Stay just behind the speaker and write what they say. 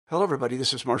Hello, everybody.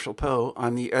 This is Marshall Poe.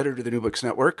 I'm the editor of the New Books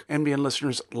Network. NBN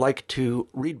listeners like to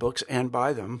read books and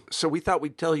buy them. So we thought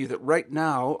we'd tell you that right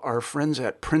now, our friends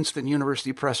at Princeton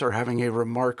University Press are having a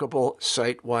remarkable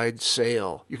site-wide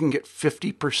sale. You can get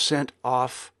 50%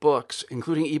 off books,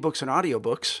 including ebooks and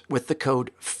audiobooks, with the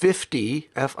code 50,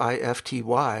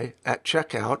 F-I-F-T-Y, at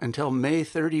checkout until May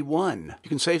 31. You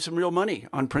can save some real money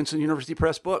on Princeton University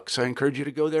Press books. I encourage you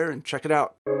to go there and check it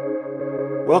out.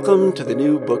 Welcome to the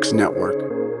New Books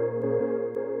Network.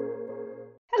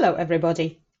 Hello,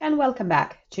 everybody, and welcome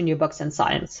back to New Books and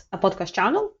Science, a podcast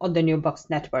channel on the New Books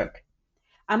Network.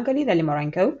 I'm Galina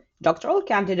Limorenko, doctoral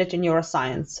candidate in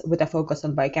neuroscience with a focus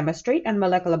on biochemistry and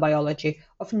molecular biology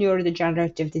of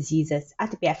neurodegenerative diseases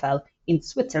at BFL in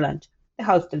Switzerland, the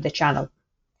host of the channel.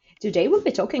 Today we'll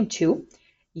be talking to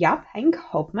Jaap Henk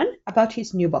Hoopman about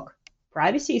his new book,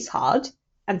 Privacy is Hard,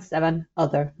 and 7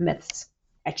 Other Myths,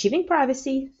 Achieving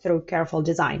Privacy Through Careful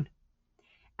Design.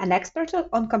 An expert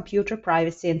on computer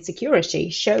privacy and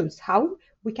security shows how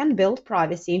we can build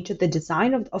privacy into the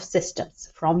design of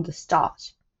systems from the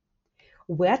start.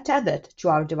 We're tethered to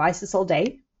our devices all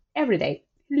day, every day,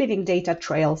 leaving data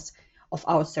trails of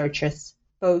our searches,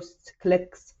 posts,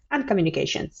 clicks, and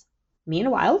communications.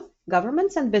 Meanwhile,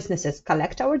 governments and businesses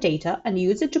collect our data and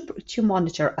use it to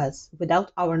monitor us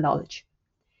without our knowledge.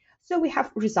 So we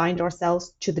have resigned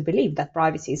ourselves to the belief that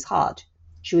privacy is hard,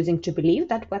 choosing to believe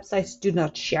that websites do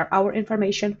not share our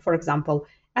information, for example,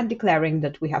 and declaring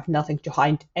that we have nothing to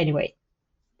hide anyway.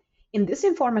 In this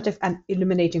informative and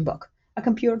illuminating book, a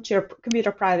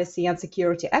computer privacy and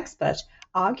security expert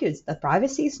argues that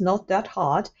privacy is not that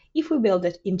hard if we build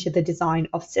it into the design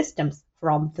of systems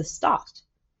from the start.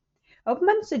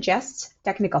 Hoopman suggests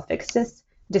technical fixes,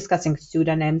 discussing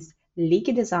pseudonyms,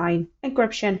 leaky design,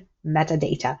 encryption,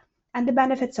 metadata, and the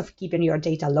benefits of keeping your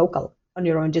data local, on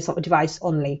your own device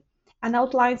only, and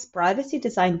outlines privacy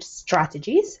design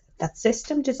strategies that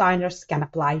system designers can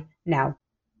apply now.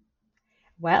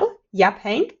 Well, Jaap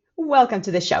Henk, welcome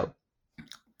to the show.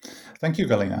 Thank you,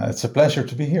 Galina. It's a pleasure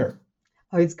to be here.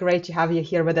 Oh, it's great to have you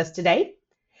here with us today.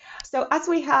 So as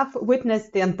we have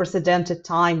witnessed the unprecedented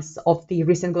times of the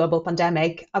recent global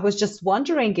pandemic, I was just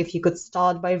wondering if you could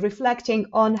start by reflecting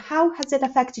on how has it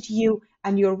affected you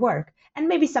and your work, and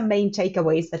maybe some main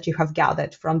takeaways that you have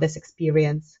gathered from this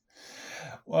experience.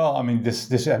 Well, I mean,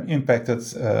 this impacted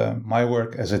my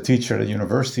work as a teacher at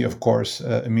university, of course,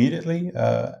 immediately.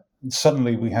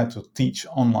 Suddenly we had to teach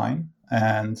online,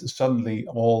 and suddenly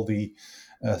all the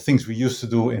things we used to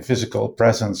do in physical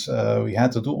presence, we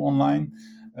had to do online.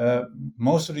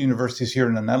 Most of the universities here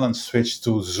in the Netherlands switched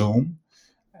to Zoom.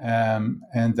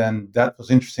 And then that was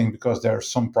interesting because there are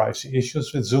some privacy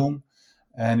issues with Zoom.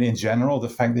 And in general, the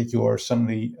fact that you are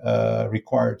suddenly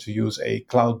required to use a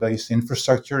cloud-based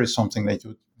infrastructure is something that you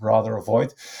would rather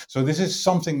avoid. So this is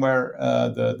something where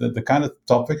the kind of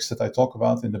topics that I talk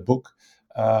about in the book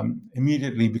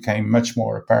immediately became much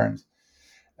more apparent.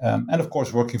 And of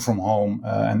course, working from home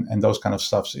and those kind of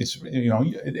stuff,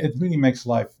 it really makes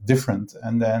life different.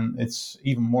 And then it's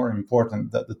even more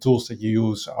important that the tools that you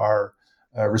use are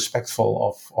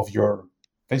respectful of your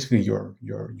basically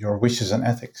your wishes and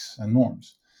ethics and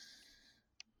norms.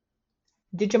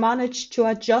 Did you manage to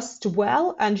adjust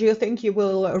well? And do you think you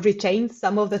will retain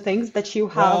some of the things that you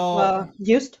have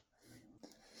used?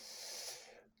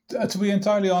 To be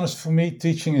entirely honest, for me,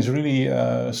 teaching is really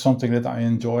something that I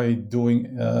enjoy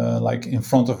doing, like in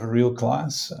front of a real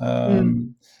class.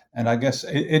 And I guess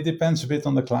it depends a bit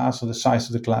on the class or the size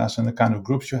of the class and the kind of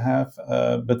groups you have.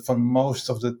 But for most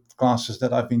of the classes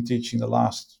that I've been teaching the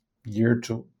last year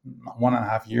to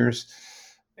 1.5 years,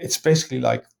 it's basically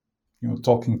like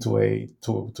talking to a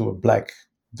black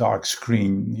dark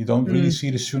screen. You don't really see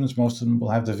the students. Most of them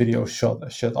will have the video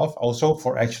shut off, also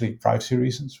for actually privacy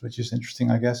reasons, which is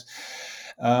interesting, I guess.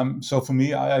 So for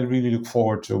me, I really look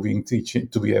forward to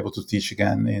be able to teach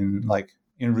again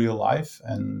in real life,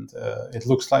 and it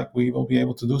looks like we will be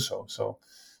able to do so. So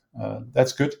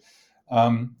that's good.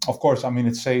 Of course, I mean,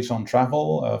 it saves on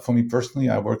travel. For me personally,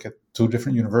 I work at 2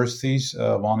 different universities.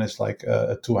 One is like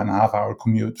a 2.5-hour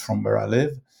commute from where I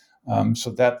live.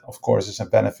 So that, of course, is a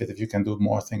benefit if you can do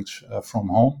more things from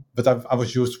home. But I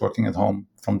was used to working at home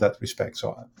from that respect.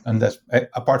 So, and that's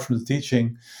apart from the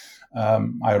teaching,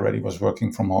 I already was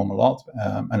working from home a lot,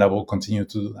 and I will continue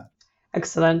to do that.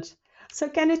 Excellent. So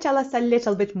can you tell us a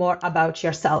little bit more about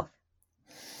yourself?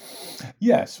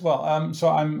 Yes, well, so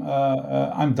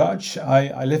I'm Dutch.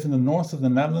 I live in the north of the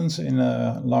Netherlands in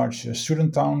a large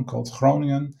student town called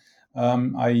Groningen.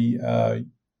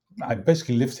 I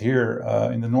basically lived here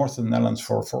in the north of the Netherlands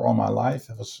for all my life.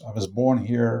 I was born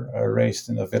here, raised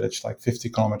in a village like 50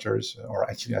 kilometers, or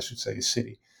actually I should say a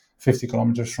city, 50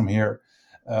 kilometers from here.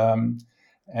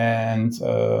 And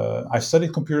I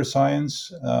studied computer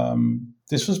science.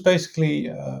 This was basically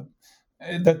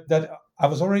that I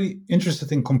was already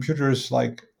interested in computers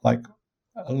like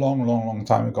a long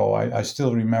time ago. I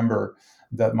still remember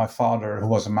that my father, who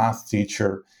was a math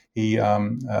teacher, his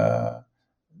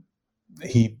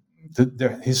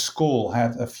school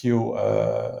had a few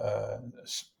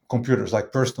computers,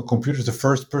 like personal computers, the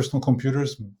first personal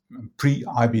computers,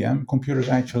 pre-IBM computers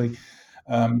actually,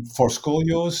 for school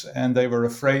use, and they were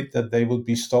afraid that they would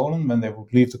be stolen when they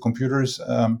would leave the computers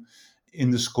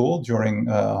in the school during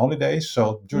holidays.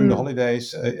 So during the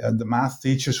holidays, the math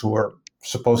teachers, who were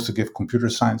supposed to give computer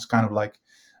science kind of like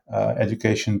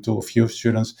education to a few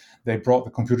students, they brought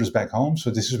the computers back home. So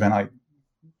this is when I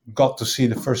got to see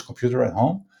the first computer at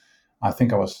home. I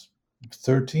think I was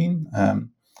 13.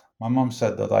 My mom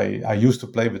said that I used to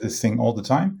play with this thing all the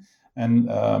time. And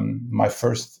my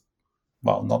first,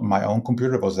 well, not my own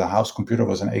computer, it was the house computer,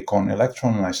 was an Acorn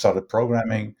Electron, and I started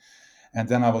programming. And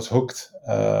then I was hooked,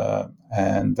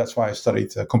 and that's why I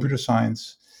studied computer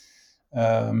science.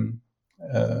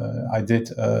 I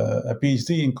did a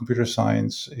PhD in computer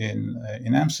science in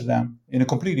Amsterdam, in a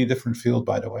completely different field,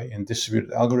 by the way, in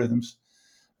distributed algorithms.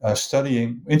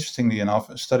 Interestingly enough,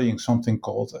 studying something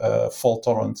called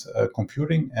fault-tolerant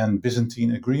computing and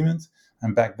Byzantine agreement.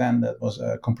 And back then, that was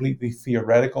a completely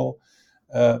theoretical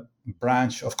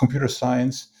branch of computer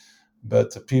science.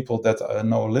 But the people that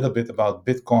know a little bit about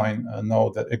Bitcoin know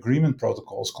that agreement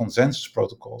protocols, consensus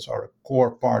protocols, are a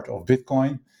core part of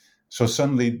Bitcoin. So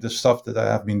suddenly the stuff that I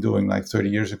have been doing like 30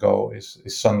 years ago is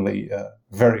suddenly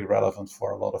very relevant for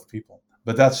a lot of people.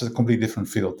 But that's a completely different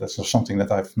field. That's something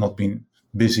that I've not been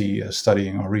busy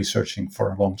studying or researching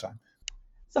for a long time.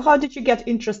 So how did you get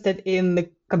interested in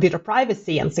computer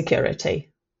privacy and security?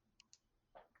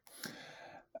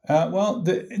 Well,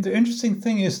 the interesting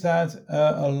thing is that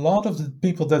a lot of the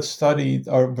people that studied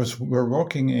or were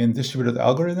working in distributed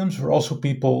algorithms were also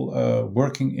people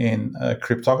working in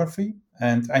cryptography.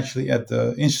 And actually at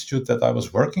the institute that I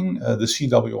was working, the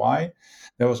CWI,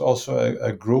 there was also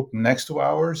a group next to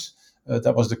ours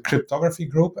that was the cryptography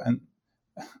group. And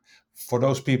for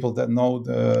those people that know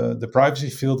the privacy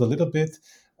field a little bit,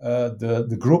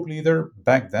 the group leader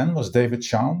back then was David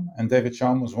Chaum, and David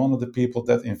Chaum was one of the people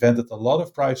that invented a lot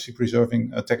of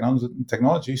privacy-preserving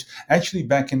technologies, actually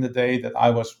back in the day that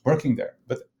I was working there.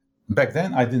 But back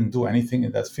then, I didn't do anything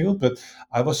in that field, but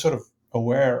I was sort of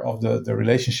aware of the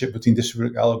relationship between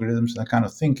distributed algorithms and that kind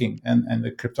of thinking and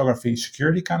the cryptography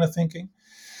security kind of thinking.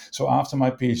 So after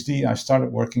my PhD, I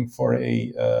started working for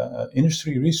a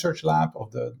industry research lab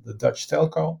of the Dutch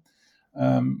telco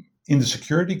in the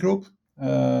security group.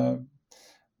 After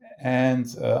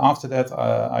that,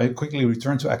 I quickly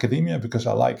returned to academia because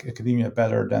I like academia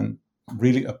better than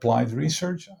really applied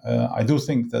research. I do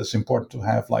think that it's important to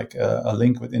have like a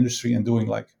link with industry and doing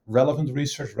like relevant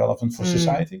research, relevant for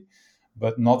society,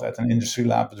 but not at an industry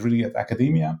lab, but really at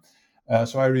academia.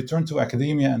 So I returned to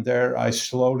academia, and there I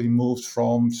slowly moved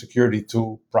from security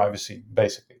to privacy,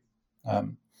 basically.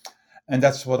 And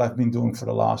that's what I've been doing for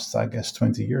the last, I guess,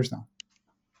 20 years now.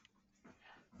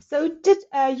 So did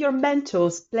your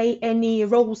mentors play any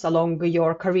roles along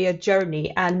your career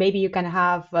journey? And maybe you can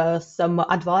have some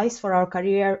advice for our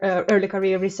early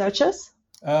career researchers?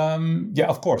 Yeah,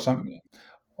 of course.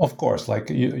 Of course, like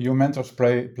your mentors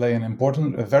play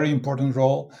a very important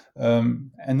role,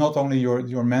 and not only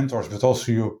your mentors, but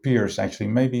also your peers. Actually,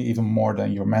 maybe even more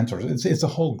than your mentors. It's a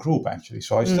whole group actually.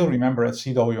 So I still remember at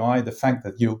CWI the fact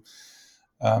that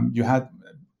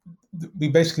we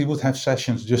basically would have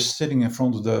sessions just sitting in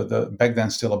front of the back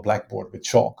then still a blackboard with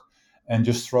chalk, and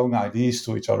just throwing ideas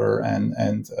to each other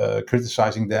and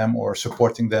criticizing them or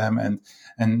supporting them, and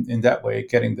in that way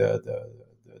getting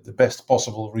the best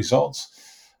possible results.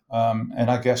 And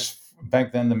I guess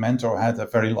back then the mentor had a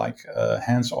very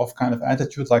hands-off kind of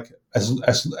attitude. Like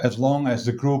as long as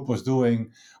the group was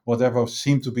doing whatever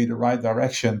seemed to be the right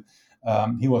direction,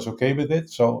 he was okay with it.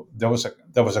 So there was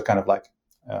a kind of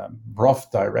rough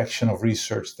direction of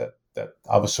research that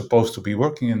I was supposed to be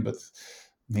working in, but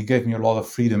he gave me a lot of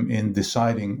freedom in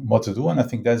deciding what to do. And I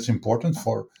think that is important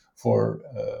for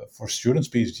students,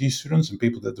 PhD students, and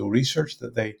people that do research,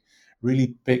 that they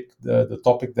really pick the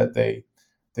topic that they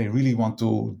really want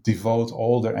to devote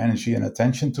all their energy and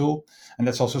attention to. And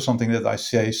that's also something that I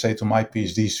say to my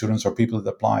PhD students or people that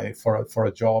apply for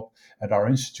a job at our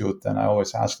institute. And I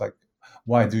always ask,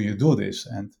 why do you do this?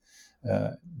 And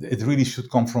it really should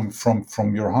come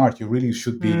from your heart. You really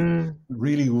should be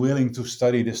really willing to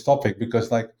study this topic,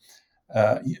 because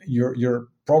you're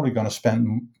probably going to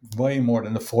spend way more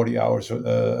than the 40 hours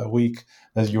a week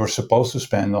that you're supposed to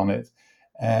spend on it.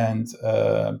 and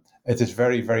it is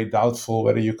very, very doubtful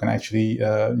whether you can actually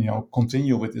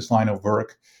continue with this line of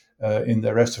work in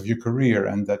the rest of your career,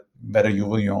 and that whether you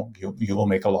will you will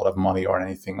make a lot of money or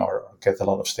anything, or get a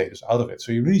lot of status out of it.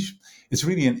 So it's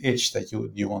really an itch that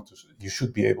you want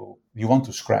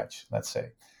to scratch, let's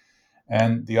say.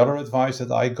 And the other advice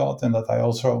that I got, and that I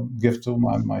also give to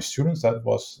my students, that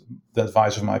was the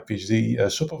advice of my PhD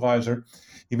supervisor.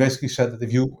 He basically said that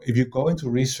if you go into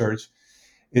research,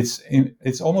 it's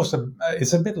almost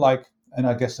it's a bit like, and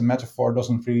I guess the metaphor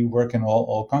doesn't really work in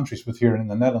all countries, but here in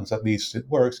the Netherlands at least it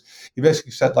works. He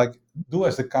basically said, like, do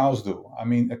as the cows do. I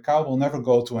mean, a cow will never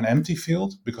go to an empty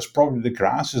field because probably the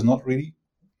grass is not really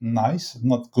nice,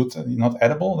 not good, not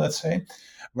edible, let's say.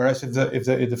 Whereas if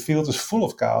the field is full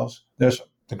of cows,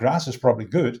 the grass is probably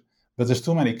good, but there's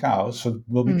too many cows, so it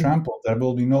will be trampled. There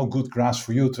will be no good grass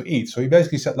for you to eat. So he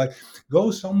basically said, like, go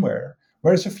somewhere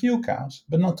where there's a few cows,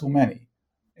 but not too many.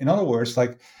 In other words,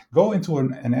 like, go into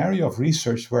an area of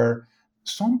research where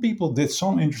some people did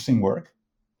some interesting work.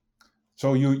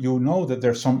 So you know that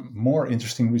there's some more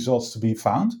interesting results to be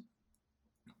found,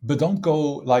 but don't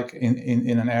go like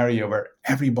in an area where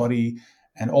everybody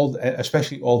and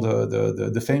especially all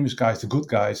the famous guys, the good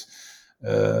guys,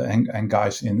 and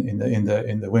guys in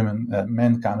the women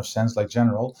men kind of sense, like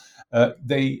general,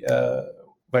 they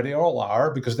where they all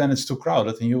are, because then it's too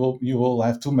crowded and you will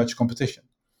have too much competition.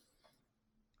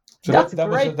 So that's an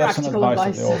advice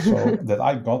that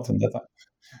I got, and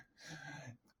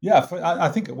I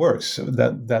think it works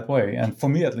that way, and for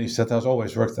me at least, that has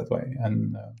always worked that way,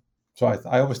 and so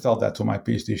I always tell that to my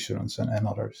PhD students and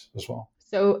others as well.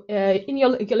 So in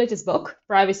your latest book,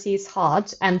 Privacy is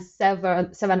Hard, and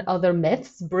seven other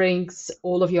myths, brings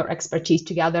all of your expertise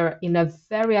together in a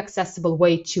very accessible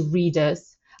way to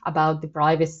readers about the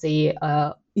privacy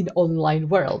in online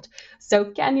world. So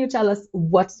can you tell us,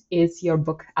 what is your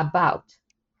book about?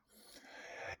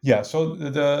 Yeah, so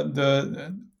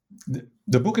the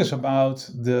book is about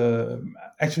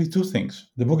actually two things.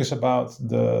 The book is about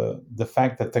the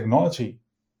fact that technology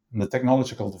and the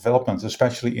technological developments,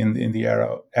 especially in the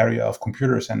area of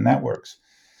computers and networks,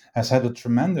 has had a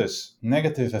tremendous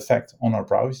negative effect on our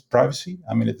privacy.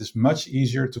 I mean, it is much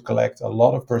easier to collect a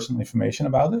lot of personal information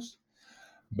about us.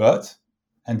 But,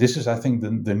 and this is, I think,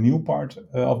 the new part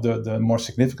of the more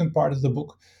significant part of the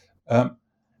book,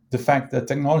 the fact that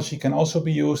technology can also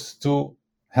be used to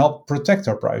help protect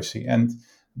our privacy. And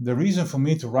the reason for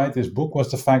me to write this book was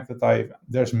the fact that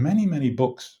there's many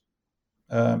books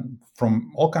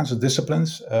from all kinds of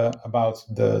disciplines about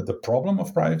the problem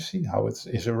of privacy, how it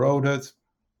is eroded,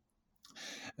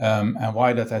 and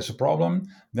why that has a problem.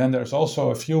 Then there's also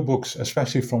a few books,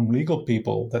 especially from legal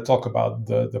people, that talk about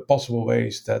the possible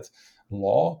ways that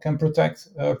law can protect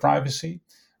privacy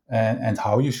and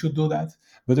how you should do that.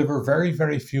 But there were very,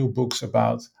 very few books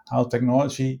about how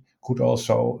technology could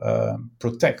also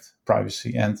protect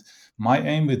privacy. And my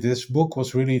aim with this book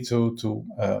was really to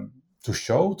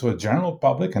show to a general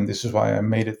public, and this is why I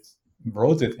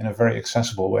wrote it in a very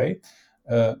accessible way,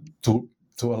 to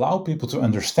allow people to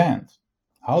understand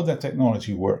how that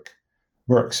technology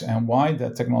works and why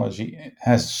that technology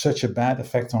has such a bad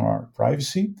effect on our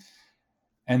privacy.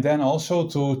 And then also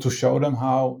to show them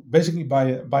how, basically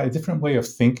by a different way of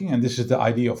thinking, and this is the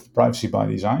idea of privacy by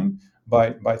design,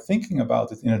 by thinking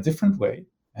about it in a different way,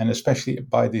 and especially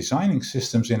by designing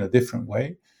systems in a different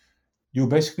way, you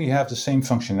basically have the same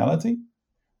functionality,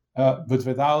 but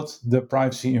without the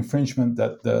privacy infringement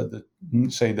that the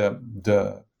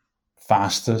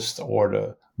fastest or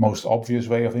the most obvious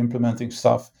way of implementing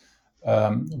stuff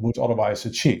would otherwise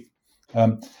achieve.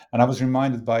 And I was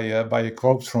reminded by a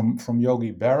quote from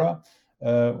Yogi Berra,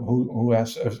 who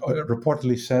has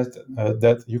reportedly said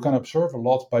that you can observe a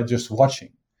lot by just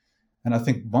watching. And I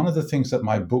think one of the things that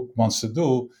my book wants to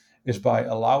do is by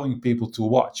allowing people to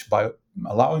watch, by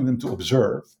allowing them to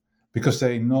observe, because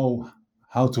they know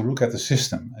how to look at the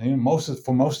system. And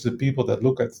for most of the people that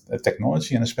look at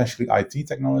technology, and especially IT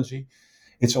technology,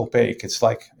 it's opaque. It's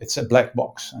a black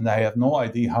box, and they have no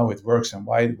idea how it works and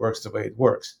why it works the way it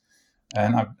works.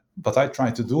 And what I try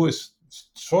to do is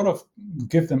sort of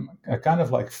give them a kind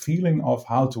of like feeling of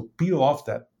how to peel off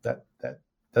that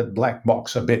black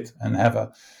box a bit, and have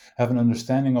an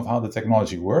understanding of how the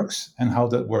technology works, and how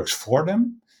that works for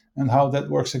them, and how that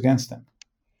works against them.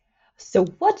 So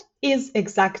what is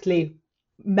exactly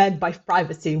meant by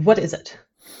privacy? What is it?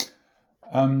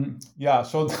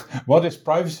 So what is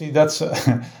privacy? That's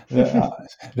a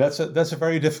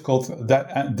very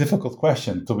difficult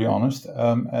question, to be honest.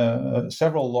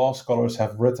 Several law scholars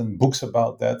have written books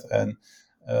about that, and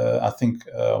I think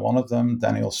one of them,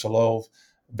 Daniel Solove,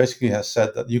 basically has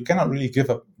said that you cannot really give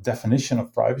a definition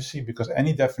of privacy, because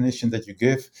any definition that you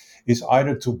give is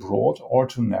either too broad or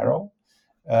too narrow.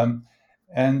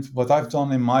 And what I've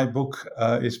done in my book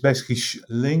is basically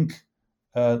link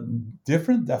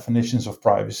different definitions of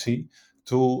privacy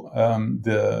to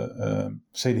the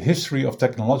history of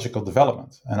technological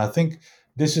development. And I think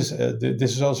this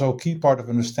is also a key part of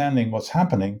understanding what's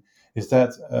happening, is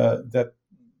that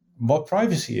what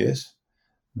privacy is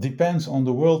depends on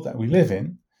the world that we live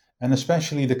in, and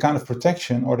especially the kind of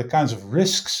protection or the kinds of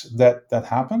risks that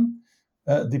happen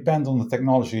depend on the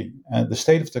technology and the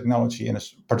state of technology in a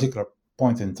particular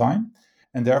point in time,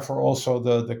 and therefore also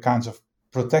the kinds of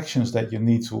protections that you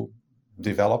need to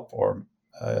develop or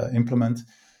implement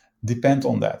depend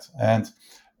on that. And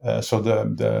so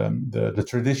the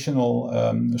traditional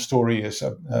story is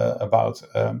about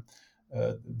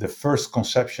the first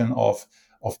conception of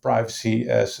privacy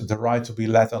as the right to be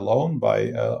let alone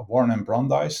by Warren and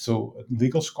Brandeis to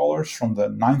legal scholars from the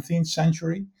 19th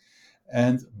century.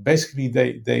 And basically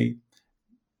they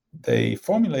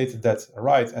formulated that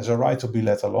right as a right to be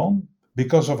let alone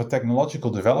because of a technological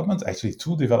development, actually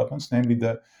two developments, namely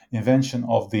the invention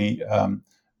of the,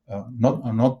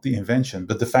 not the invention,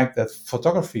 but the fact that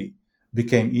photography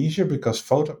became easier because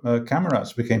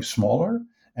cameras became smaller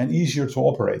and easier to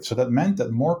operate. So that meant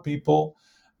that more people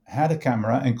had a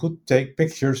camera and could take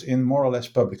pictures in more or less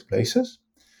public places.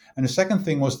 And the second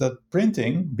thing was that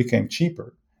printing became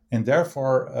cheaper. And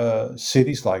therefore,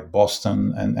 cities like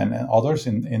Boston and others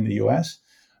in the US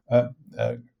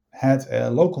had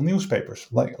local newspapers,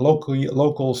 like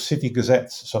local city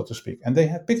gazettes, so to speak. And they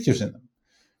had pictures in them.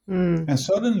 And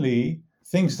suddenly,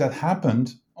 things that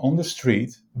happened on the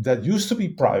street that used to be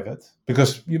private,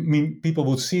 because people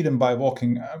would see them by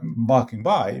walking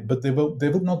by, but they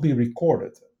would not be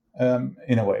recorded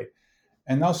in a way.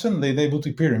 And now suddenly they would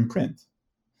appear in print.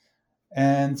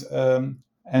 And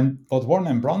what Warren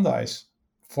and Brandeis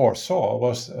foresaw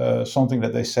was something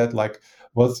that they said, like,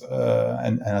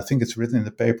 and I think it's written in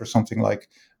the paper, something like,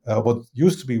 what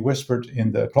used to be whispered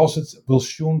in the closets will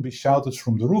soon be shouted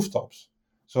from the rooftops.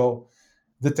 So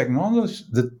the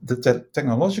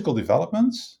technological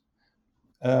developments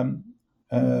lead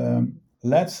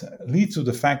to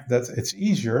the fact that it's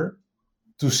easier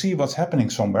to see what's happening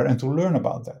somewhere and to learn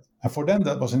about that. And for them,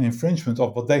 that was an infringement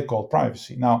of what they called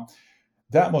privacy. Now,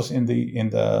 that was in the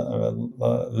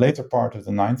later part of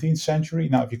the 19th century.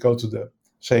 Now, if you go to the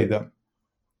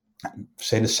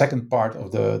second part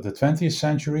of the 20th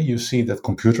century, you see that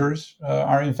computers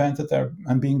are invented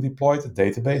and being deployed,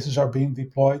 databases are being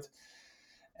deployed,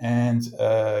 and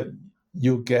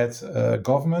you get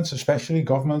governments, especially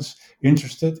governments,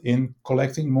 interested in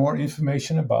collecting more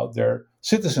information about their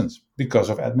citizens because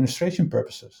of administration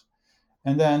purposes.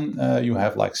 And then you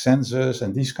have like census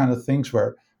and these kind of things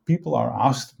where people are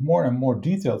asked more and more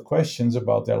detailed questions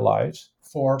about their lives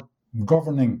for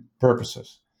governing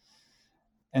purposes.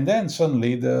 And then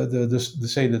suddenly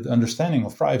the understanding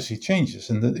of privacy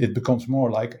changes, and it becomes more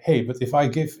like, hey, but if I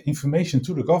give information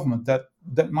to the government,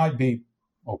 that might be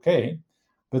okay,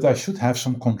 but I should have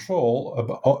some control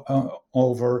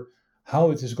over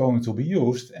how it is going to be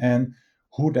used and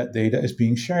who that data is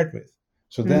being shared with.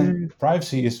 So then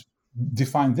privacy is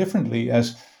defined differently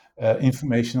as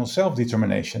informational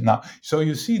self-determination. Now, so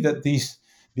you see that these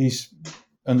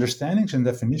understandings and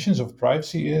definitions of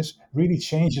privacy really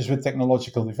changes with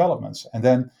technological developments. And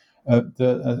then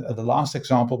the last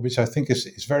example, which I think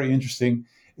is very interesting,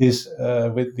 is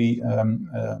with the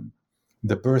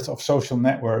birth of social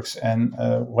networks and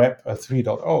Web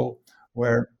 3.0,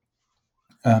 where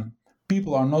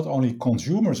people are not only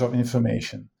consumers of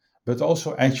information, but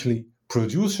also actually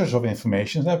producers of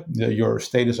information. Your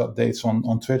status updates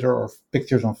on Twitter, or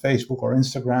pictures on Facebook or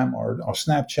Instagram or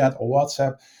Snapchat or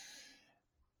WhatsApp.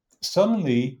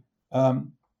 Suddenly,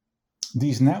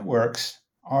 these networks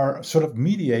are sort of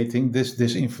mediating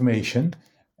this information.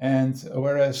 And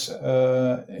whereas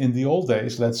in the old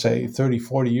days, let's say 30,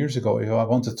 40 years ago, if I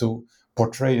wanted to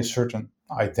portray a certain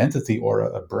identity or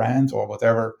a brand or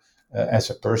whatever as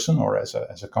a person or as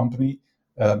a company,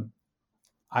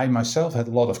 I myself had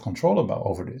a lot of control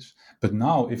over this. But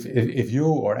now, if you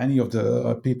or any of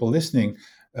the people listening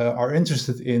are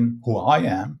interested in who I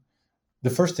am, the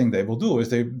first thing they will do is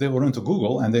they will run to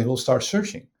Google and they will start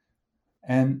searching.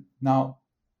 And now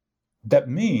that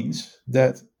means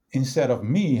that instead of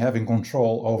me having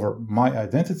control over my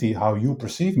identity, how you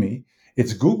perceive me,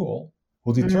 it's Google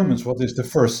who determines what is the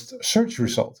first search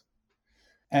result.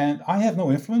 And I have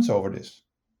no influence over this,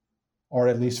 or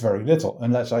at least very little,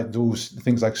 unless I do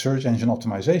things like search engine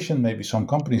optimization. Maybe some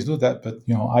companies do that, but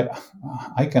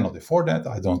I cannot afford that.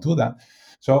 I don't do that.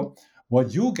 So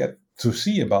what you get to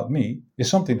see about me is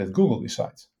something that Google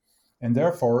decides. And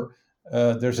therefore,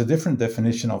 there's a different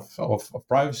definition of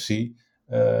privacy,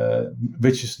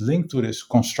 which is linked to this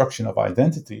construction of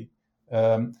identity,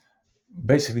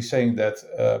 basically saying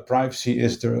that privacy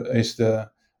is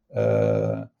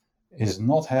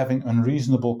not having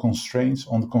unreasonable constraints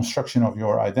on the construction of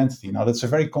your identity. Now, that's a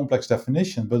very complex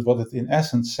definition, but what it in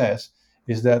essence says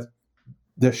is that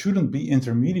there shouldn't be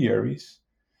intermediaries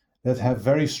that have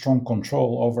very strong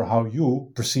control over how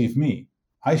you perceive me.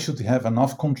 I should have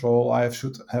enough control, I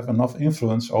should have enough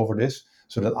influence over this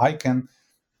so that I can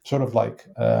sort of like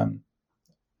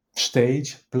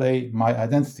stage play my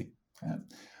identity.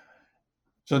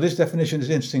 So this definition is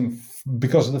interesting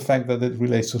because of the fact that it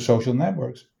relates to social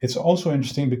networks. It's also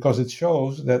interesting because it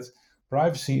shows that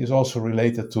privacy is also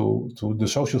related to the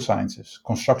social sciences,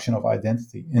 construction of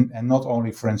identity, and not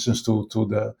only, for instance, to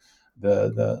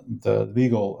the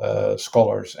legal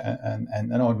scholars, and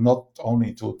not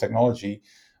only to technology,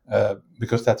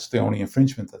 because that's the only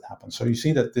infringement that happens. So you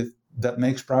see that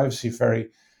makes privacy very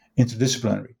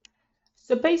interdisciplinary.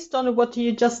 So based on what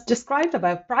you just described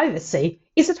about privacy,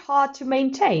 is it hard to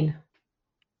maintain?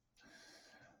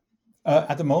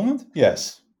 At the moment,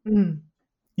 yes.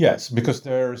 Yes, because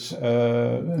there's,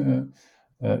 even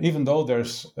though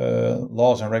there's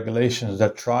laws and regulations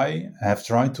that have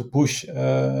tried to push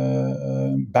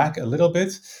back a little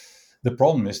bit, the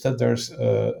problem is that there's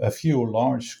a few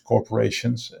large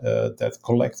corporations that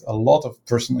collect a lot of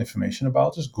personal information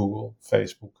about us, Google,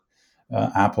 Facebook,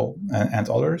 Apple, and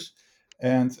others.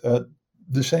 And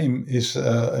the same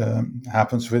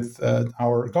happens with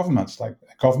our governments. Like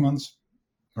governments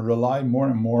rely more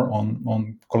and more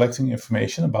on collecting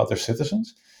information about their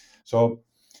citizens. So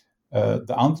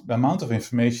the amount of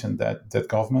information that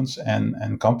governments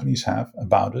and companies have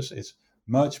about us is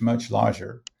much, much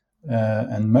larger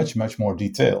and much, much more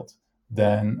detailed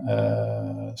than,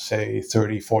 say,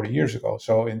 30, 40 years ago.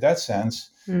 So in that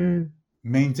sense,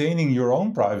 maintaining your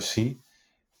own privacy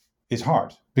is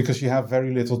hard because you have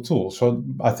very little tools. So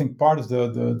I think part of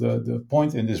the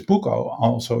point in this book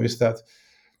also is that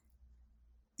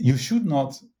you should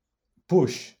not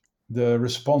push the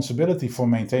responsibility for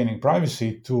maintaining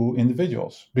privacy to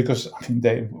individuals, because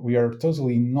we are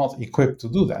totally not equipped to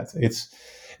do that.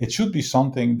 It should be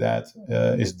something that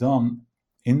is done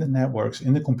in the networks,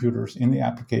 in the computers, in the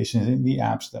applications, in the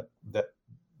apps that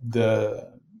the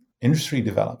industry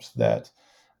develops, that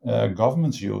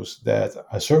governments use, that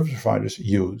service providers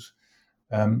use.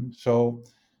 So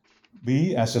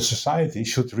we as a society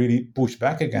should really push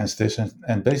back against this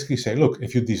and basically say, look,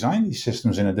 if you design these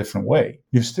systems in a different way,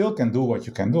 you still can do what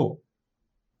you can do,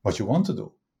 what you want to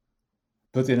do,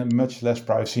 but in a much less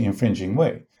privacy infringing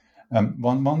way.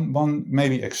 One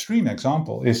maybe extreme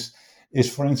example is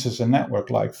for instance a network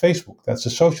like Facebook. That's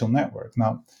a social network.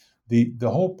 Now, the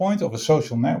whole point of a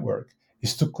social network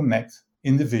is to connect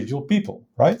individual people,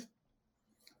 right?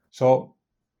 So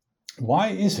why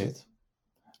is it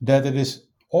that it is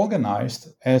organized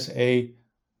as a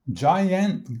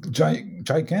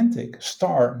gigantic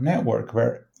star network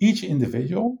where each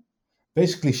individual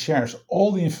basically shares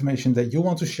all the information that you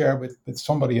want to share with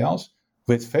somebody else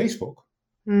with Facebook,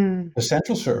 a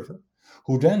central server,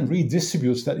 who then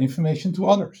redistributes that information to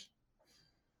others?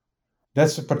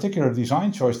 That's a particular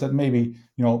design choice that maybe,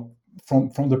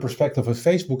 from the perspective of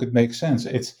Facebook, it makes sense.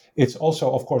 It's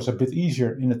also, of course, a bit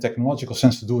easier in a technological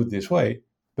sense to do it this way.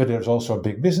 But there's also a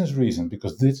big business reason,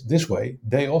 because this way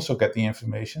they also get the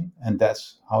information, and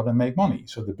that's how they make money.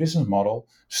 So the business model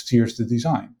steers the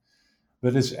design.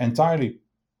 But it's entirely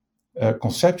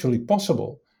conceptually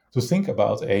possible to think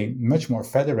about a much more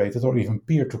federated or even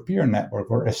peer-to-peer network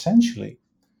where essentially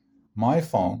my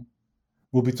phone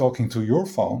will be talking to your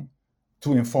phone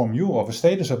to inform you of a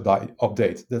status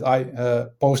update that I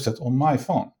posted on my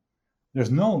phone.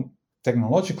 There's no,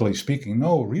 technologically speaking,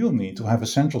 no real need to have a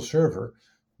central server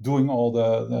doing all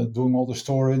the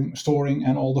storing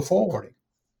and all the forwarding.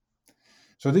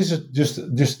 So this is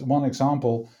just one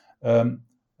example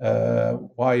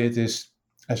why it is,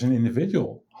 as an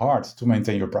individual, hard to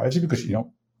maintain your privacy, because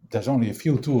there's only a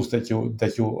few tools that you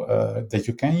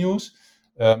can use.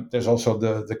 There's also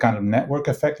the kind of network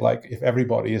effect, like if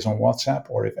everybody is on WhatsApp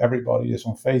or if everybody is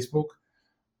on Facebook,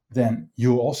 then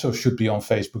you also should be on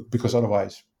Facebook, because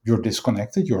otherwise you're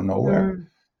disconnected, you're nowhere.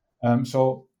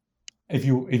 So if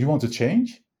you want to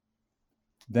change,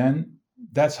 then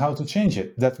that's how to change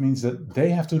it. That means that they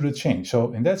have to do the change.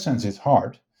 So in that sense, it's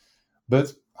hard.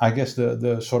 But I guess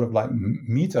the sort of like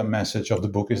meta message of the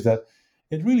book is that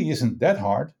it really isn't that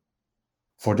hard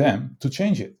for them to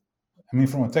change it. I mean,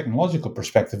 from a technological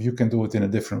perspective, you can do it in a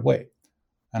different way.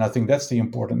 And I think that's the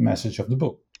important message of the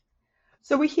book.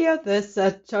 So we hear this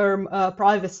term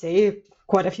privacy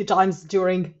quite a few times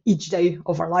during each day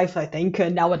of our life, I think,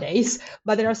 nowadays.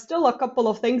 But there are still a couple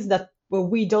of things that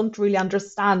we don't really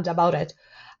understand about it.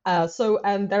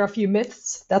 And there are a few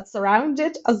myths that surround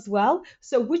it as well.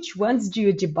 So which ones do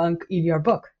you debunk in your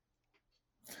book?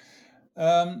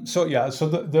 So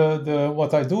the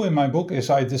what I do in my book is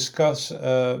I discuss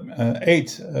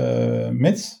 8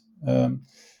 myths,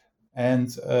 and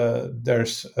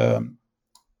there's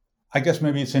I guess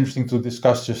maybe it's interesting to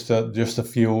discuss just a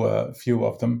few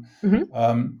of them.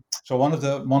 Mm-hmm. So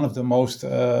one of the most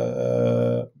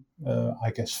I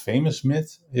guess famous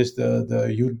myth is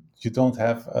the you don't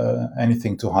have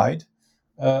anything to hide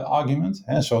argument.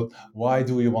 And so why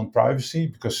do you want privacy?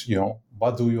 Because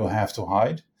what do you have to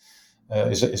hide?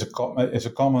 Is a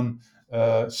common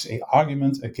say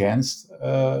argument against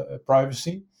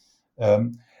privacy.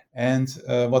 And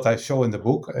what I show in the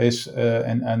book is,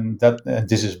 and that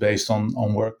this is based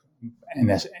on work. In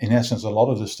essence, a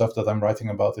lot of the stuff that I'm writing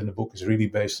about in the book is really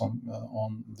based on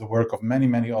the work of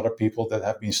many other people that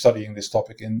have been studying this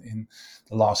topic in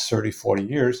the last 30, 40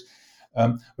 years.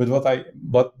 But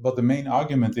what the main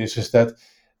argument is that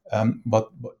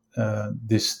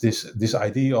this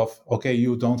idea of, okay,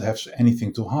 you don't have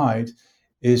anything to hide,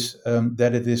 is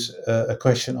that it is a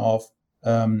question of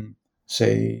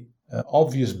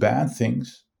obvious bad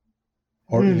things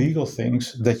or illegal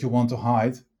things that you want to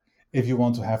hide if you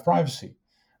want to have privacy.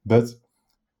 But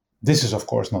this is of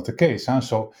course not the case.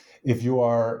 So if you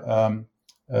are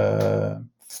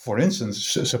for instance,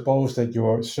 suppose that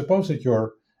you're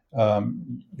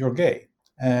gay,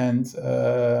 and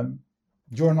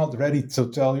you're not ready to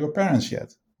tell your parents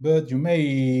yet, but you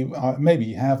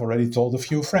maybe have already told a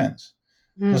few friends.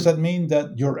 Does that mean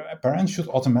that your parents should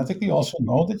automatically also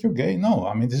know that you're gay? No,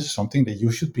 I mean, this is something that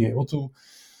you should be able to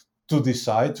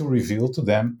decide to reveal to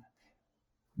them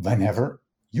whenever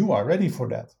you are ready for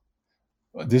that.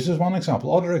 This is one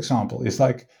example. Other example is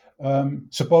like,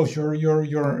 suppose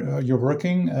you're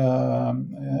working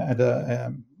at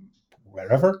a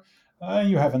wherever,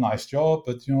 you have a nice job,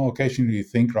 but occasionally you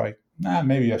think, right,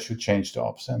 maybe I should change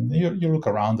jobs, and you look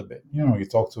around a bit. You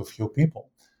talk to a few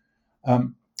people.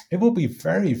 It will be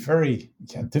very, very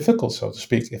difficult, so to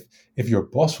speak, if your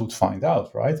boss would find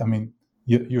out, right? I mean,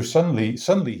 you suddenly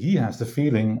he has the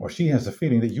feeling, or she has the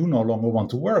feeling, that you no longer want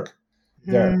to work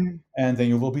there, and then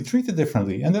you will be treated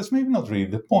differently, and that's maybe not really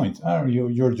the point.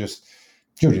 You're just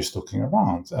looking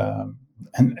around,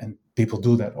 and people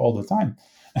do that all the time.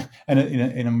 And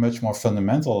in a much more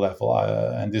fundamental level,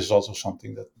 and this is also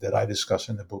something that I discuss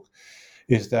in the book,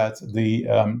 is that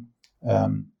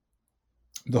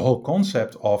the whole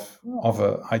concept of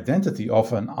an identity,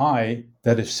 of an I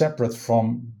that is separate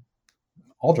from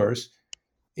others,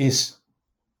 is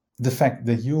the fact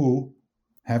that you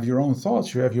have your own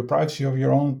thoughts, you have your privacy of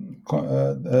your own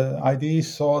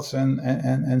ideas, thoughts,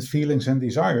 and feelings and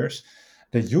desires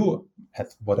that you,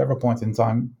 at whatever point in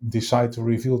time, decide to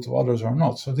reveal to others or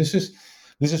not. So this is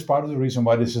part of the reason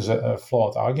why this is a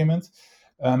flawed argument.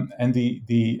 And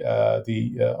the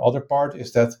other part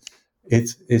is that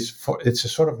it's a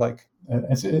sort of like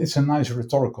it's a nice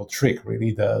rhetorical trick,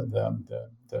 really. The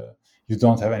you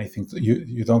don't have anything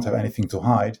to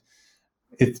hide.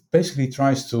 It basically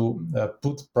tries to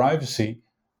put privacy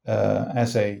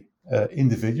as a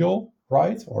individual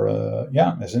right, or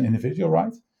as an individual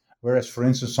right. Whereas, for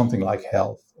instance, something like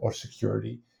health or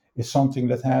security is something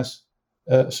that has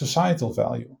societal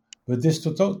value. But this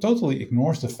totally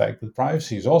ignores the fact that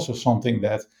privacy is also something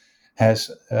that has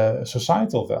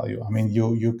societal value. I mean,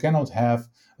 you cannot have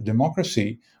a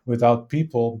democracy without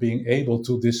people being able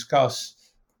to discuss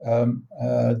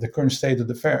the current state of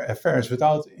the affairs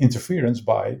without interference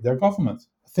by their government.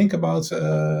 Think about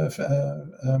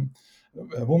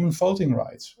women voting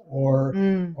rights, or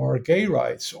gay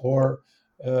rights, or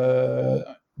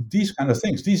these kind of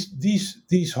things.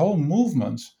 These whole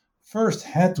movements first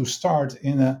had to start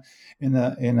in a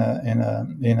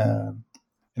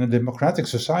democratic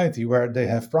society where they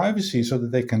have privacy, so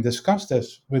that they can discuss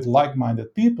this with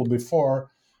like-minded people before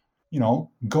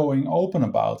going open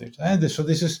about it. And so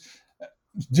this is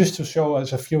just to show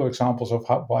us a few examples of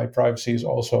why privacy is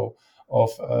also of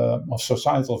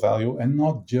societal value and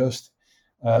not just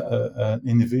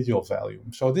individual value.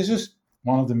 So this is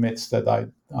one of the myths that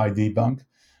I debunk.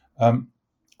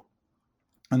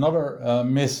 Another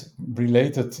myth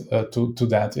related to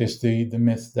that is the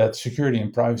myth that security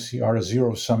and privacy are a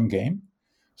zero-sum game.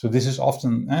 So this is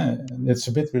often, it's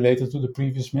a bit related to the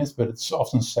previous myth, but it's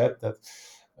often said that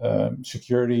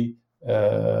security,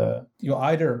 you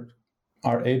either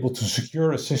are able to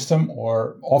secure a system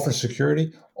or offer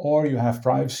security, or you have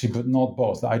privacy but not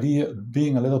both. The idea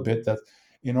being a little bit that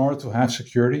in order to have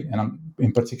security, and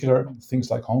in particular things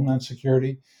like homeland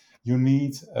security, you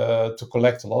need to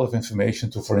collect a lot of information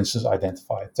to, for instance,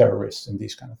 identify terrorists and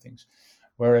these kind of things.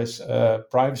 Whereas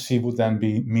privacy would then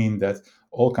mean that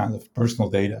all kinds of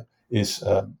personal data is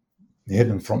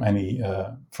hidden from any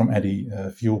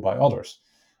view by others.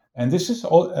 And this is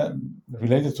all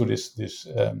related to this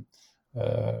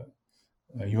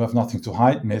you have nothing to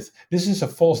hide myth. This is a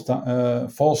false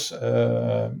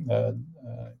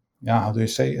how do you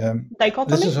say?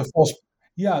 Dichotomy? This is a false,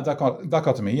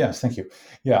 dichotomy. Yes, thank you.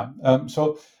 Yeah.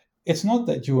 So it's not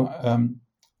that you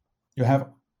have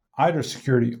either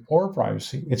security or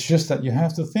privacy. It's just that you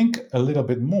have to think a little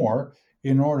bit more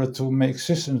in order to make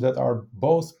systems that are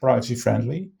both privacy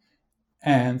friendly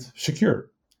and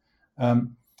secure.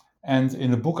 And in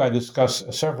the book, I discuss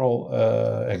several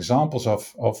examples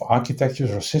of architectures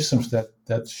or systems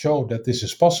that show that this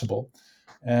is possible.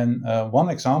 And one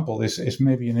example is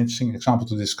maybe an interesting example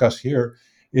to discuss here,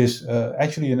 is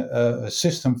actually a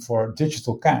system for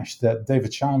digital cash that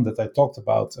David Chaum, that I talked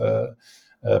about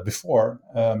before,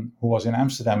 who was in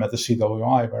Amsterdam at the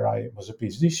CWI, where I was a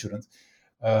PhD student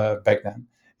back then.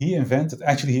 He invented,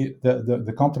 actually,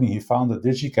 the company he founded,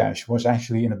 DigiCash, was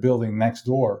actually in a building next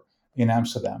door in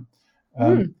Amsterdam.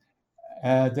 What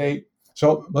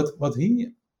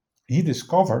he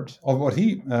discovered, or what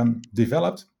he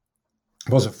developed,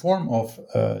 was a form of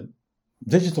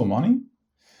digital money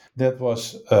that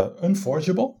was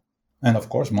unforgeable, and of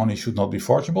course, money should not be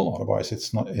forgeable, otherwise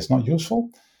it's not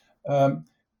useful. But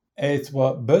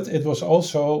it was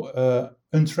also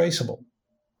untraceable,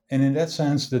 and in that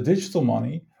sense, the digital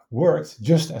money worked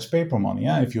just as paper money.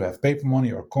 Yeah? If you have paper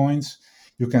money or coins,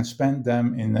 you can spend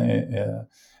them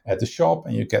at the shop,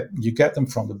 and you get them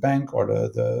from the bank or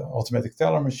the automatic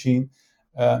teller machine.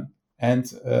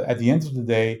 And at the end of the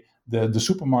day, the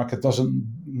supermarket doesn't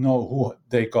know who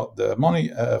they got the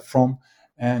money from,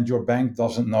 and your bank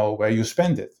doesn't know where you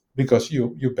spend it, because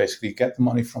you basically get the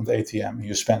money from the ATM and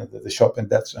you spend it at the shop, and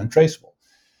that's untraceable.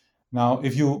 Now,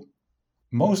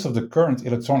 most of the current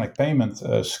electronic payment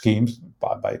schemes,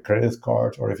 by credit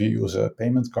card, or if you use a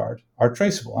payment card, are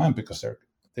traceable, because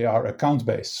they are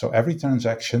account-based. So every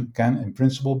transaction can, in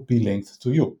principle, be linked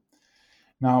to you.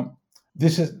 Now,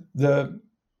 this is the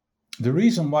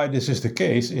reason why this is the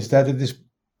case is that it is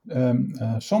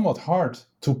somewhat hard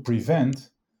to prevent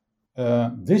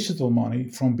digital money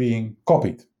from being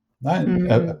copied.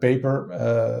 A paper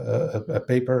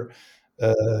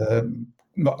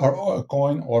or a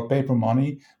coin or paper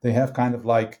money, they have kind of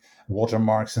like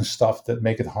watermarks and stuff that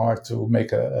make it hard to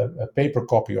make a paper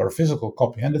copy or a physical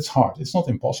copy. And it's hard. It's not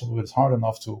impossible, but it's hard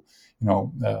enough to,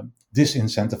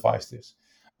 disincentivize this.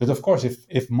 But of course,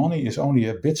 if money is only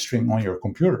a bit string on your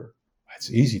computer, it's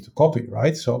easy to copy,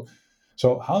 right? So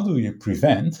how do you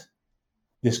prevent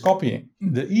this copying?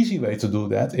 The easy way to do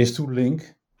that is to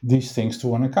link these things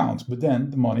to an account, but then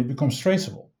the money becomes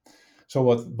traceable. So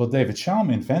what David Chaum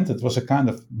invented was a kind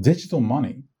of digital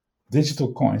money,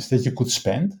 digital coins that you could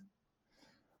spend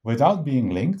without being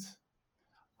linked.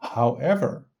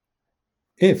 However,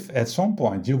 if at some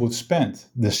point you would spend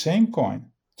the same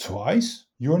coin twice,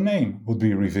 your name would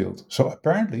be revealed. So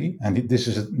apparently, and this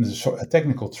is a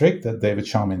technical trick that David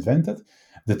Chaum invented,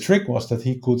 the trick was that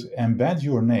he could embed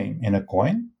your name in a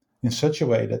coin in such a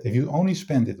way that if you only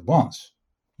spend it once,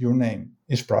 your name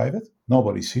is private,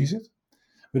 nobody sees it.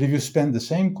 But if you spend the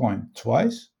same coin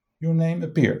twice, your name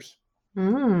appears.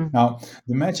 Now,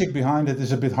 the magic behind it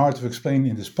is a bit hard to explain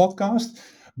in this podcast,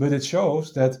 but it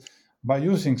shows that by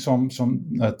using some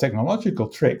technological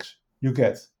tricks, you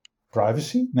get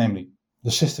privacy, namely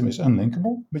the system is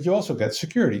unlinkable, but you also get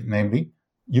security, namely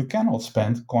you cannot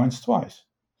spend coins twice.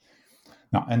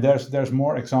 Now, and there's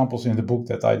more examples in the book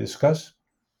that I discuss.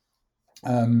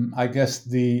 I guess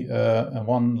the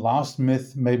one last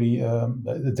myth, maybe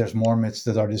there's more myths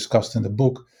that are discussed in the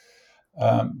book,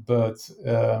 but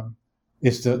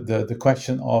is the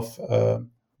question of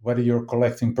whether you're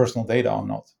collecting personal data or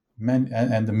not.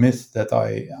 And the myth that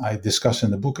I discuss in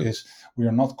the book is we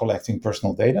are not collecting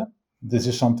personal data. This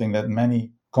is something that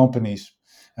many companies,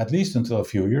 at least until a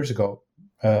few years ago,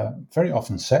 very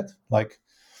often said, like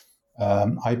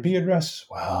IP address,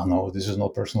 well, no, this is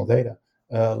not personal data.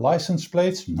 License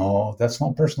plates, no, that's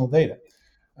not personal data.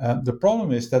 The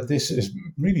problem is that this is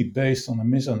really based on a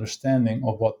misunderstanding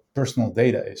of what personal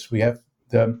data is. We have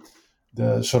the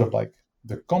sort of like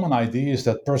the common idea is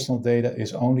that personal data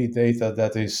is only data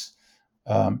that is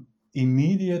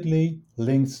immediately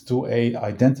linked to a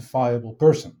identifiable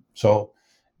person. So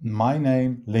my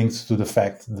name linked to the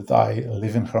fact that I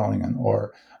live in Groningen,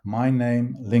 or my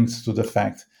name linked to the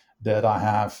fact that I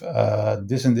have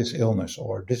this and this illness,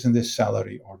 or this and this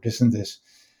salary, or this and this.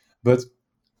 But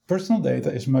personal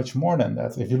data is much more than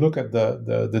that. If you look at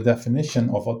the definition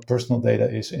of what personal data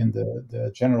is in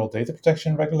the General Data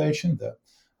Protection Regulation,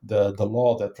 the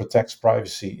law that protects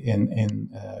privacy in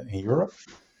Europe,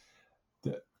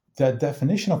 that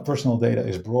definition of personal data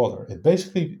is broader. It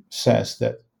basically says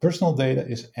that personal data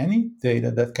is any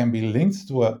data that can be linked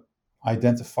to an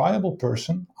identifiable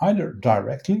person, either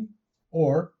directly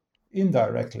or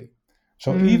indirectly.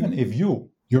 So even if you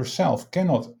yourself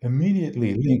cannot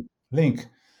immediately link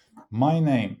my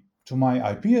name to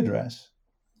my IP address,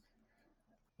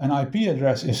 an IP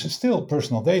address is still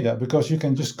personal data, because you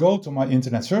can just go to my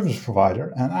internet service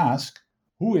provider and ask,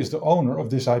 who is the owner of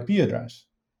this IP address?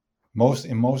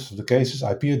 In most of the cases,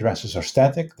 IP addresses are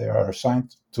static. They are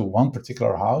assigned to one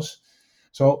particular house.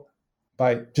 So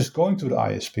by just going to the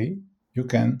ISP, you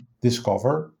can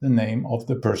discover the name of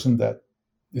the person that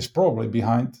is probably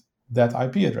behind that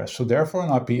IP address. So therefore,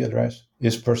 an IP address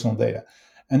is personal data.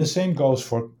 And the same goes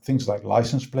for things like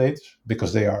license plates,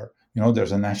 because they are,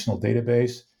 there's a national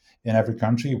database in every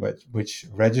country which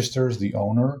registers the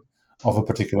owner of a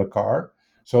particular car.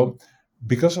 So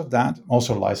because of that,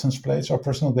 also license plates are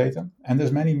personal data. And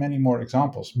there's many, many more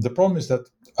examples. The problem is that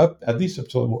at least up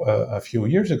to a few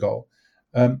years ago,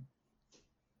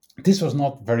 this was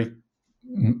not very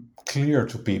clear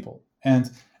to people.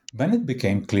 And when it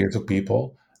became clear to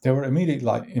people, they were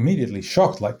immediately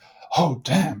shocked, like, oh,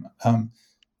 damn,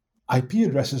 IP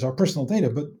addresses are personal data,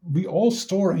 but we all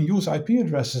store and use IP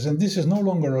addresses, and this is no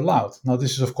longer allowed. Now,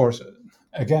 this is, of course,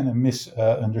 again, a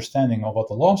misunderstanding of what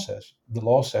the law says. The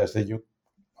law says that you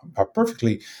are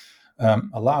perfectly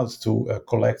allowed to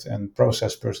collect and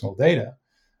process personal data,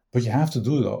 but you have to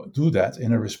do that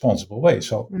in a responsible way.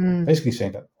 So basically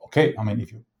saying that, okay,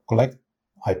 if you collect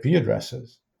IP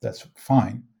addresses, that's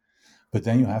fine, but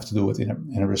then you have to do it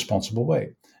in a responsible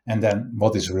way. And then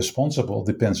what is responsible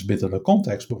depends a bit on the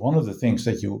context, but one of the things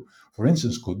that you, for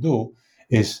instance, could do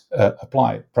is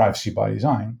apply privacy by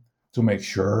design to make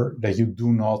sure that you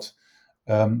do not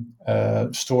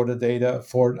store the data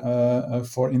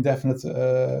for indefinite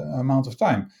amount of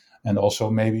time, and also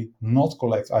maybe not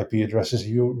collect IP addresses if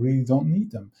you really don't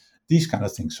need them. These kind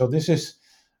of things. So this is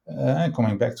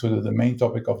coming back to the main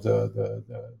topic of the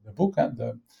book,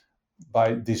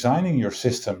 by designing your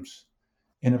systems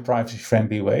in a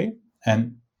privacy-friendly way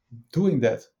and doing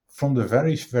that from the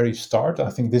very, very start. I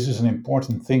think this is an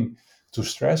important thing to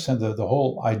stress, and the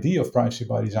whole idea of privacy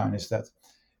by design is that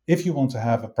if you want to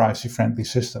have a privacy-friendly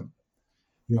system,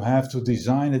 you have to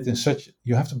design it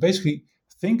you have to basically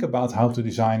think about how to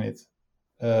design it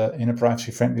in a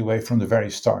privacy-friendly way from the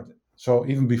very start. So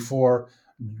even before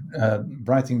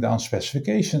writing down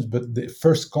specifications, but the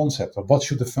first concept of what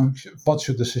should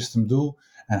the system do,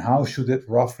 and how should it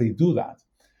roughly do that.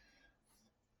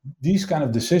 These kind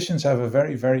of decisions have a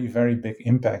very, very, very big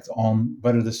impact on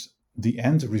whether the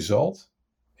end result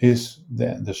is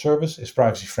the service is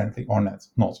privacy friendly or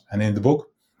not. And in the book,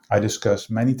 I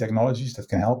discuss many technologies that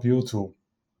can help you to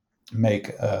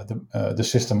make the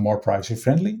system more privacy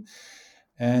friendly.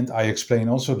 And I explain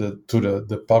also to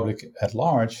the public at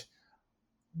large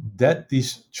that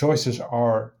these choices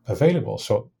are available.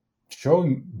 So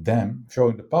showing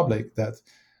the public that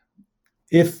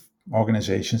if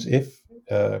organizations, if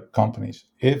companies,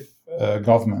 if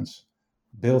governments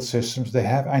build systems, they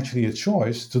have actually a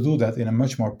choice to do that in a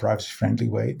much more privacy-friendly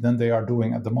way than they are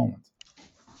doing at the moment.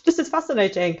 This is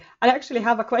fascinating. I actually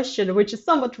have a question which is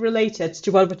somewhat related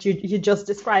to what you just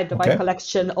described about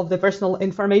collection of the personal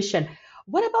information.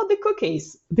 What about the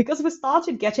cookies? Because we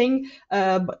started getting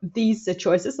these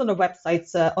choices on the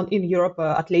websites in Europe,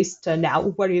 at least now,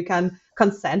 where you can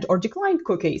consent or decline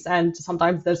cookies. And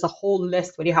sometimes there's a whole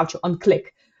list where you have to unclick.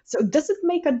 So does it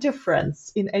make a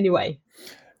difference in any way?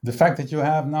 The fact that you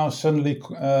have now suddenly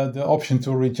the option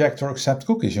to reject or accept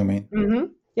cookies, you mean? Mm-hmm.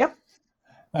 Yep.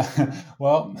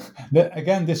 Well,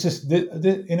 again, this is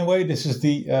in a way this is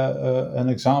an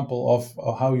example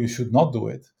of how you should not do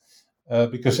it,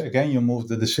 because again you move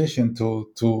the decision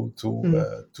to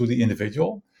the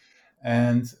individual,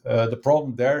 and the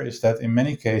problem there is that in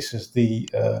many cases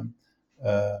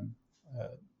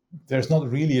there's not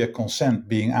really a consent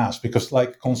being asked, because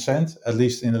like consent, at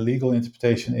least in the legal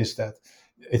interpretation, is that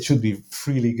it should be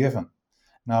freely given.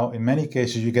 Now, in many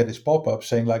cases, you get this pop-up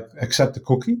saying like, accept the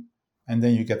cookie, and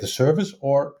then you get the service,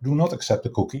 or do not accept the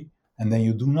cookie, and then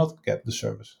you do not get the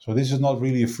service. So this is not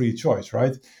really a free choice,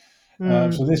 right?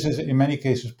 So this is in many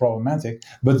cases problematic.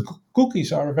 But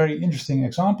cookies are a very interesting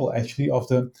example, actually, of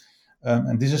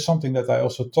And this is something that I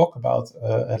also talk about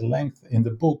at length in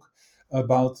the book,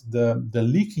 about the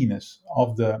leakiness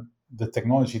of the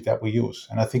technology that we use.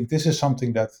 And I think this is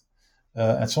something that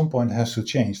at some point has to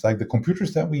change. Like the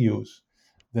computers that we use,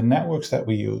 the networks that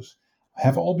we use,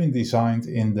 have all been designed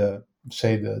in the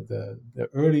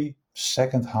early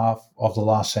second half of the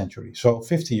last century, so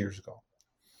 50 years ago.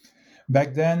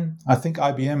 Back then, I think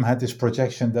IBM had this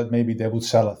projection that maybe they would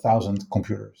sell 1,000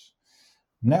 computers.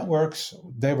 Networks,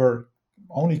 they were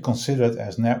only considered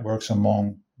as networks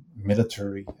among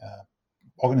military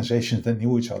organizations that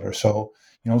knew each other. So,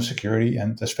 security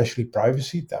and especially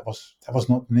privacy, that was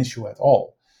not an issue at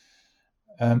all.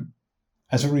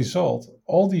 As a result,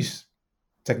 all these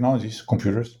technologies,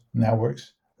 computers,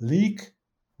 networks, leak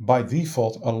by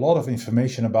default a lot of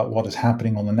information about what is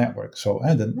happening on the network. So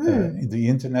the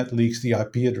internet leaks the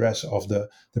IP address of the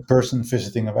person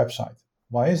visiting a website.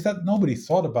 Why is that? Nobody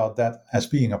thought about that as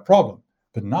being a problem.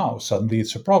 But now suddenly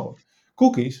it's a problem.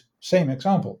 Cookies, same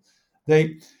example.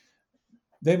 They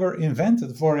were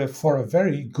invented for a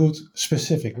very good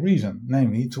specific reason,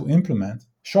 namely to implement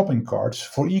shopping carts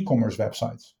for e-commerce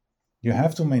websites. You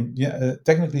have to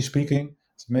technically speaking,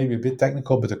 it's maybe a bit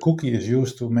technical, but a cookie is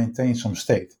used to maintain some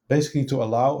state, basically to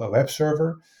allow a web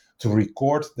server to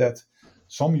record that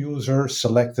some user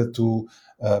selected to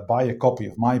buy a copy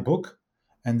of my book,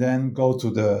 and then go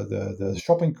to the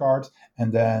shopping cart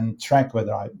and then track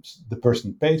whether the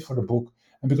person paid for the book.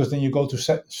 And because then you go to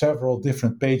several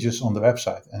different pages on the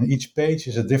website, and each page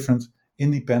is a different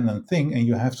independent thing, and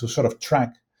you have to sort of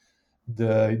track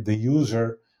the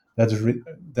user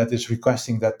that is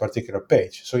requesting that particular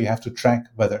page. So you have to track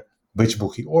which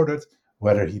book he ordered,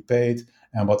 whether he paid,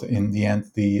 and what in the end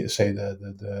the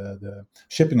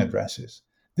shipping address is.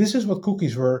 This is what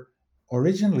cookies were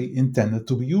originally intended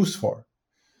to be used for.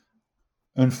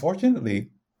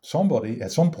 Unfortunately, somebody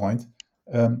at some point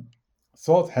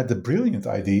had the brilliant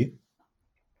idea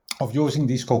of using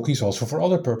these cookies also for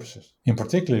other purposes. In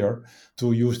particular,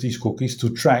 to use these cookies to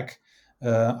track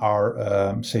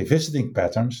our visiting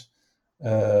patterns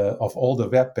of all the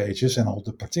web pages and all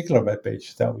the particular web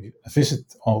pages that we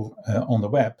visit on the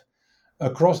web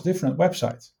across different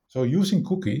websites. So using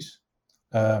cookies,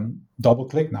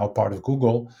 DoubleClick, now part of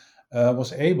Google,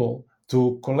 was able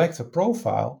to collect a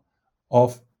profile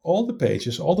of all the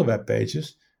pages, all the web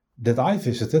pages that I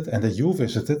visited and that you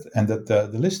visited and that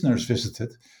the listeners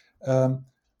visited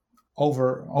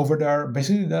over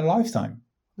their lifetime.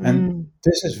 And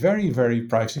this is very, very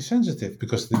privacy sensitive,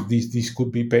 because these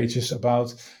could be pages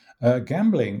about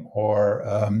gambling or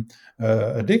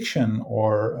addiction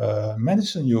or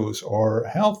medicine use or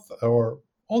health or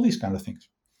all these kind of things.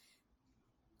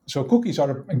 So cookies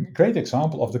are a great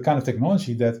example of the kind of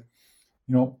technology that,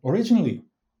 originally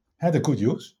had a good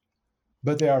use,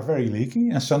 but they are very leaky,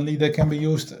 and suddenly they can be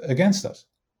used against us.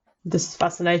 This is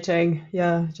fascinating.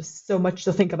 Yeah, just so much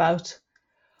to think about.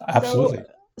 Absolutely.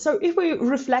 So if we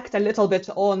reflect a little bit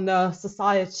on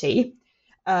society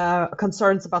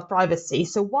concerns about privacy,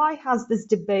 so why has this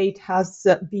debate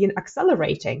been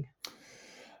accelerating?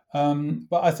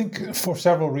 Well, I think for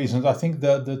several reasons. I think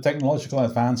the technological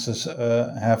advances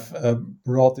have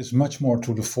brought this much more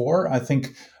to the fore. I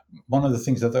think one of the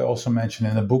things that I also mentioned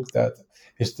in the book that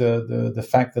is the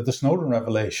fact that the Snowden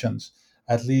revelations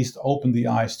at least opened the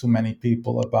eyes to many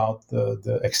people about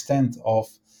the extent of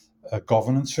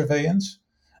government surveillance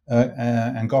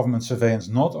and government surveillance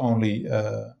not only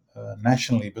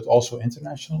nationally but also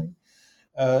internationally.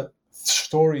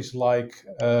 Stories like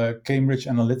Cambridge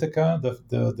Analytica,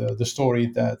 the story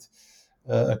that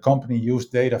a company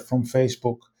used data from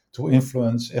Facebook to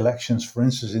influence elections, for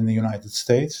instance, in the United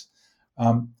States,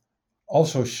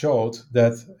 also showed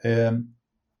that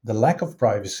the lack of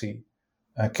privacy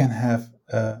can have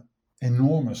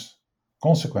enormous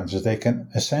consequences. They can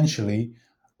essentially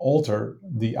alter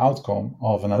the outcome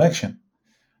of an election.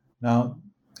 Now,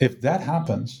 if that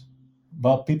happens,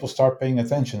 well, people start paying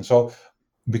attention. So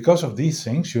because of these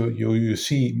things, you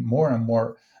see more and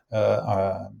more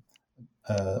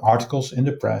articles in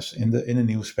the press, in the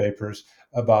newspapers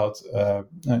about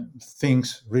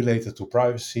things related to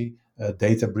privacy,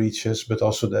 data breaches, but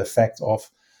also the effect of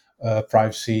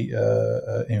privacy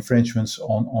infringements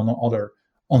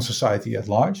on society at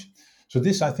large. So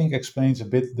this, I think, explains a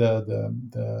bit the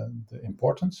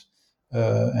importance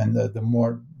and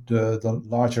the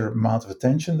larger amount of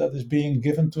attention that is being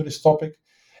given to this topic.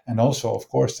 And also, of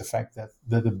course, the fact that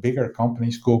the bigger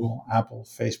companies, Google, Apple,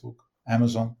 Facebook,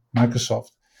 Amazon,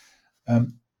 Microsoft,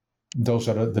 those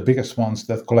are the biggest ones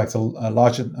that collect a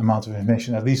large amount of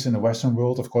information, at least in the Western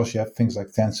world. Of course, you have things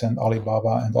like Tencent,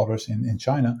 Alibaba, and others in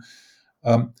China.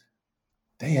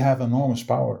 They have enormous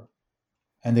power.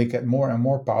 and they get more and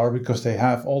more power because they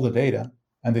have all the data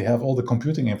and they have all the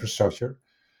computing infrastructure.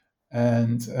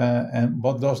 And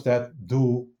what does that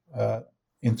do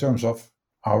in terms of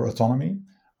our autonomy,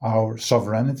 our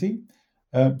sovereignty?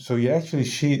 So you actually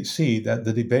see that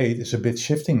the debate is a bit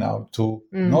shifting now to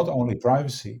not only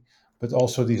privacy, but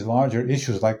also these larger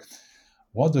issues like,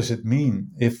 what does it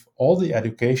mean if all the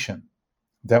education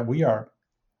that we are,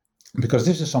 because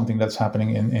this is something that's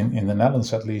happening in the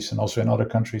Netherlands at least, and also in other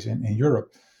countries in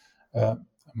Europe,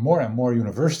 more and more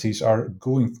universities are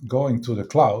going to the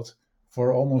cloud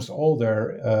for almost all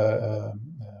their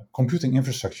computing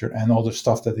infrastructure and all the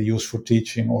stuff that they use for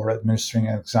teaching or administering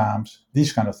exams,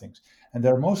 these kind of things. And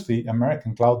they're mostly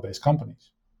American cloud-based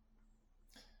companies.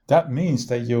 That means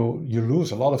that you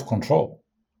lose a lot of control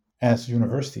as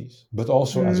universities, but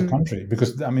also as a country,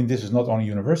 because this is not only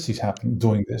universities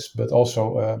doing this, but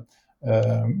also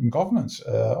governments,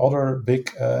 other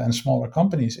big and smaller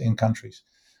companies in countries.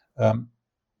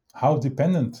 How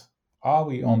dependent are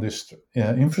we on this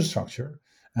infrastructure,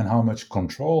 and how much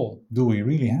control do we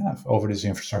really have over this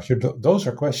infrastructure? Those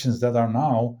are questions that are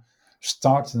now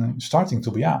starting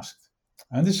to be asked,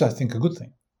 and this is, I think, a good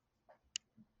thing.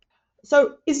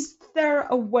 So is there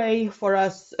a way for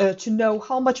us to know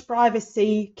how much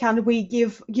privacy can we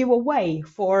give away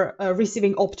for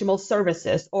receiving optimal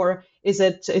services, or is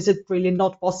it really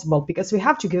not possible? Because we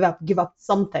have to give up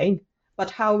something,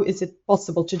 but how is it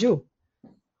possible to do?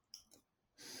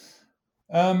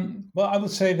 Well, I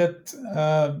would say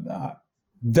that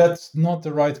that's not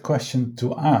the right question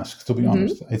to ask, to be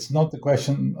honest. It's not the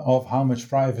question of how much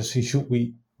privacy should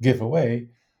we give away.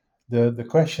 The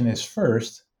question is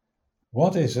first,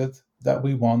 what is it that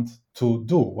we want to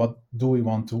do? What do we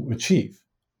want to achieve?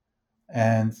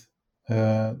 And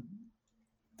that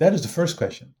is the first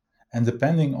question. And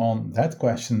depending on that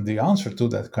question, the answer to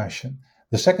that question,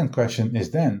 the second question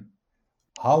is then,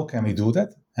 how can we do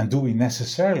that? And do we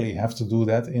necessarily have to do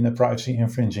that in a privacy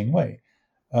infringing way?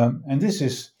 And this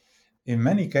is, in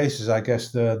many cases, I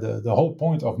guess the whole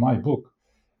point of my book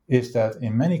is that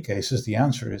in many cases, the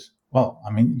answer is, well,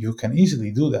 you can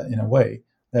easily do that in a way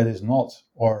that is not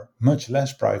or much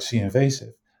less privacy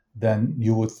invasive than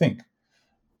you would think.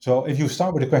 So if you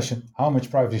start with the question, how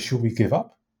much privacy should we give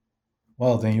up?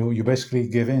 Well, then you basically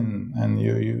give in, and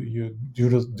you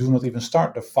do not even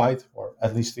start the fight, or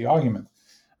at least the argument.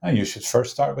 And you should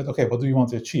first start with, okay, what do you want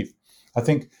to achieve? I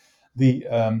think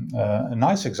a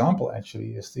nice example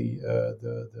actually is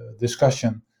the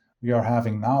discussion we are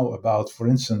having now about, for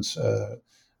instance,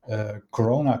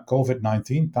 Corona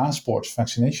COVID-19 passports,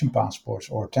 vaccination passports,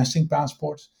 or testing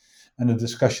passports, and a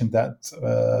discussion that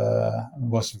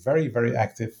was very, very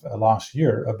active last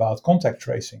year about contact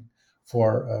tracing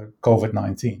for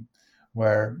COVID-19,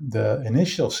 where the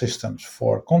initial systems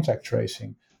for contact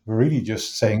tracing were really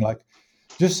just saying, like,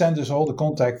 just send us all the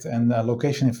contact and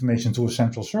location information to a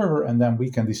central server, and then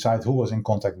we can decide who was in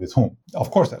contact with whom.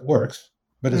 Of course, that works,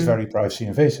 but it's very privacy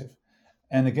invasive.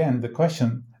 And again, the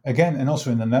question, and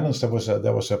also in the Netherlands,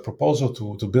 there was a proposal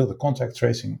to build a contact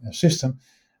tracing system,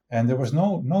 and there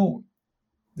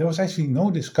was actually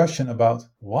no discussion about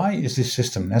why is this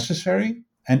system necessary,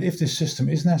 and if this system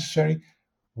is necessary,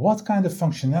 what kind of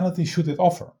functionality should it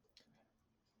offer?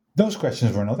 Those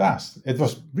questions were not asked. It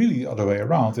was really the other way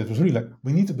around. It was really like,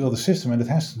 we need to build a system and it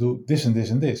has to do this and this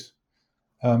and this.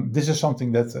 This is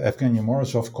something that Evgeny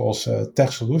Morozov calls tech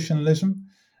solutionism,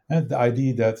 and the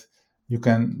idea that you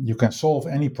can solve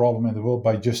any problem in the world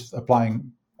by just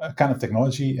applying a kind of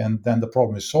technology, and then the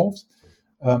problem is solved.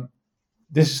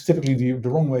 This is typically the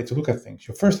wrong way to look at things.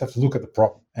 You first have to look at the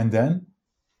problem and then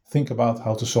think about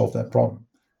how to solve that problem.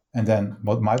 And then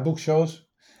what my book shows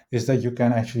is that you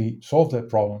can actually solve that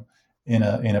problem in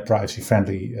a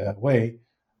privacy-friendly way,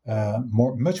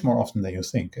 much more often than you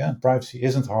think. Privacy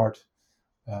isn't hard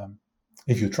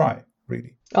if you try,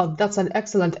 really. Oh, that's an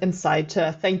excellent insight.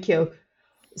 Thank you.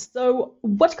 So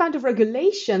what kind of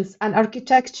regulations and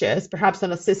architectures, perhaps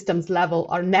on a systems level,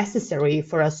 are necessary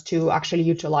for us to actually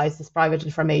utilize this private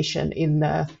information in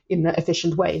an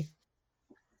efficient way?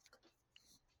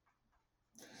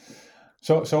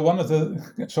 So one of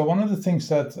the things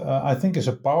that I think is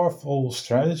a powerful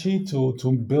strategy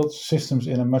to build systems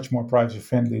in a much more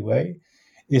privacy-friendly way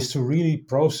is to really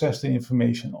process the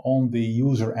information on the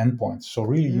user endpoint. So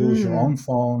really use your own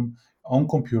phone, own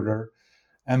computer,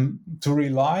 and to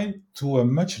rely to a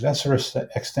much lesser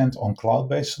extent on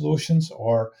cloud-based solutions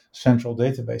or central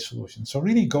database solutions. So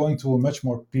really going to a much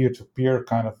more peer-to-peer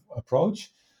kind of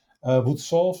approach would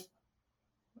solve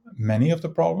many of the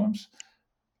problems.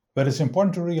 But it's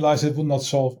important to realize it will not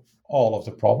solve all of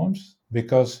the problems,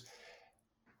 because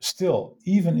still,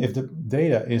 even if the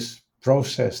data is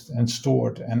processed and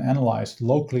stored and analyzed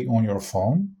locally on your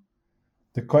phone,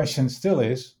 the question still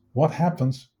is, what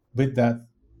happens with that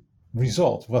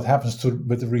result? What happens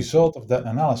with the result of that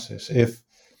analysis? If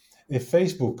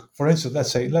Facebook, for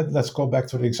instance, let's go back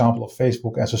to the example of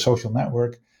Facebook as a social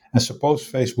network, and suppose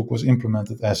Facebook was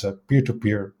implemented as a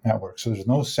peer-to-peer network, so there's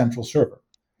no central server.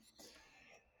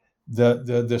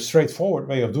 The straightforward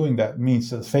way of doing that means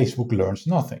that Facebook learns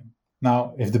nothing.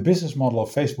 Now, if the business model of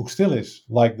Facebook still is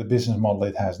like the business model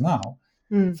it has now,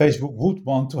 Facebook would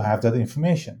want to have that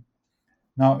information.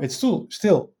 Now, it still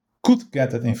could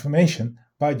get that information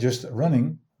by just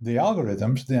running the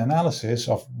algorithms, the analysis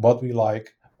of what we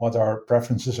like, what our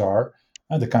preferences are,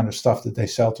 and the kind of stuff that they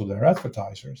sell to their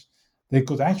advertisers. They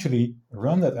could actually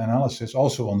run that analysis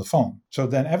also on the phone. So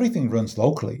then everything runs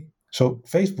locally. So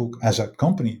Facebook as a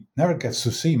company never gets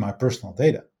to see my personal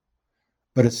data,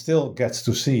 but it still gets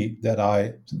to see that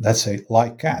I, let's say,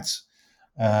 like cats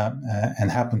and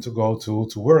happen to go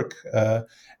to work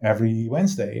every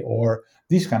Wednesday or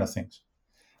these kind of things.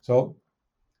 So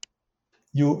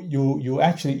you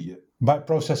actually, by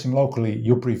processing locally,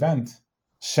 you prevent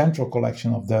central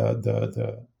collection of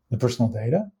the personal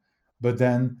data, but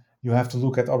then you have to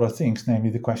look at other things, namely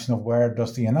the question of where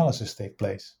does the analysis take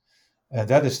place.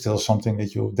 That is still something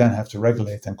that you then have to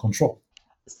regulate and control.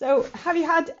 So have you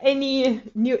had any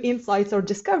new insights or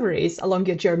discoveries along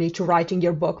your journey to writing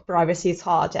your book, Privacy is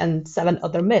Hard and 7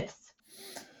 Other Myths?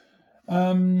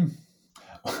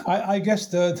 I guess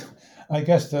the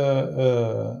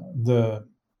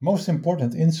most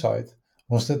important insight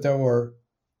was that there were,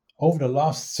 over the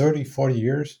last 30, 40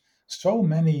 years, so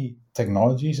many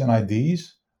technologies and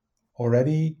ideas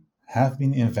already have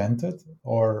been invented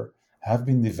or have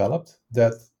been developed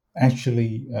that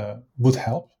actually would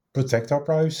help protect our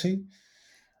privacy,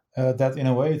 that in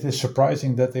a way it is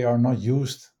surprising that they are not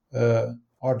used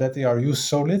or that they are used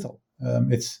so little.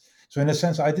 So in a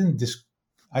sense,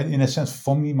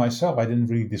 for me myself, I didn't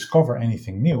really discover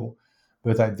anything new,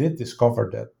 but I did discover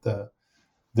that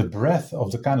the breadth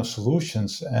of the kind of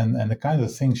solutions and the kind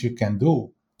of things you can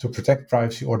do to protect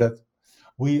privacy, or that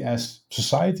we as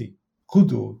society could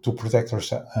do to protect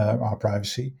our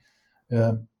privacy,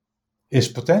 is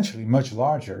potentially much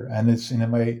larger, and it's in a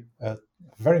way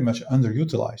very much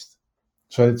underutilized.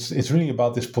 So it's really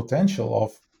about this potential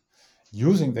of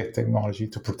using the technology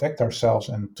to protect ourselves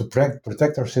and to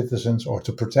protect our citizens or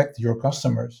to protect your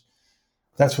customers.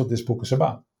 That's what this book is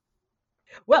about.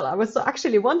 Well, I was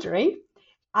actually wondering,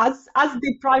 as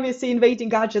the privacy invading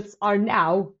gadgets are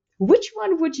now, which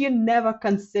one would you never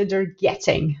consider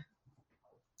getting?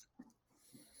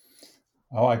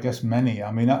 Oh, I guess many.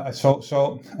 I mean, I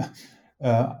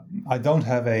don't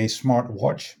have a smart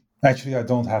watch. Actually, I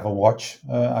don't have a watch.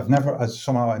 I never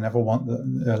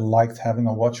liked having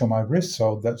a watch on my wrist.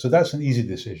 So that's an easy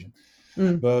decision.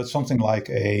 But something like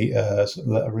a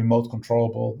remote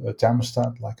controllable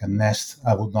thermostat, like a Nest,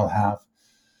 I would not have.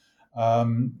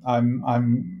 I'm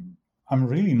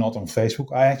really not on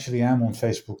Facebook. I actually am on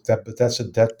Facebook, but that's a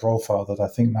dead profile that I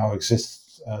think now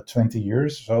exists 20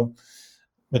 years. So,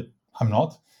 but I'm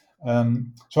not.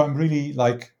 So I'm really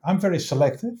I'm very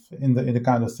selective in the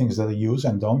kind of things that I use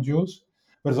and don't use.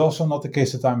 But it's also not the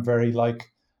case that I'm very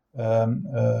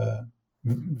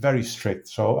very strict.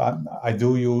 So I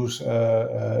do use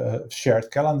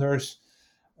shared calendars.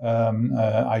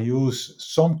 I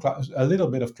use a little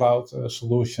bit of cloud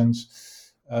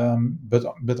solutions,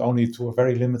 but only to a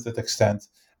very limited extent.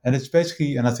 And it's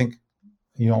basically, and I think,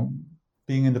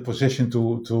 being in the position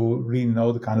to really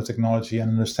know the kind of technology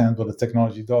and understand what the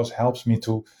technology does helps me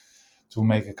to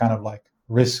make a kind of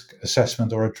risk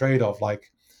assessment or a trade-off.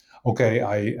 Okay,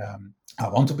 I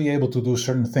want to be able to do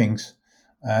certain things,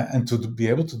 and to be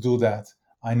able to do that,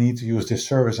 I need to use this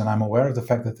service, and I'm aware of the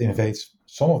fact that it invades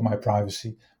some of my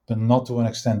privacy, but not to an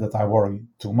extent that I worry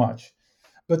too much.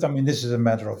 But I mean, this is a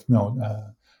matter of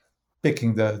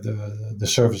picking the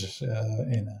services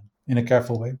in a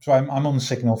careful way. So I'm on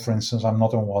Signal, for instance. I'm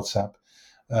not on WhatsApp.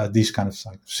 These kind of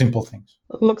simple things.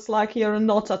 Looks like you're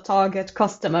not a target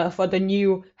customer for the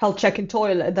new health check-in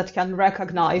toilet that can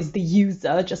recognize the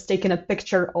user just taking a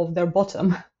picture of their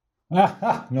bottom.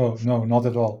 No, not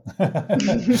at all.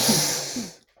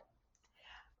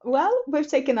 Well, we've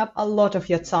taken up a lot of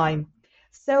your time.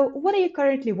 So what are you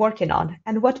currently working on,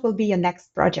 and what will be your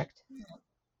next project?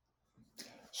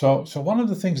 So one of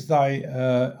the things that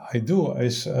I do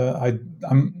is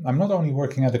I'm not only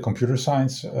working at the computer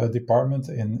science department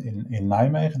in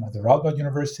Nijmegen at the Radboud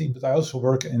University, but I also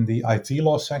work in the IT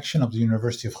law section of the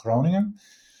University of Groningen.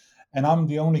 And I'm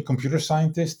the only computer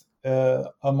scientist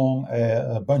among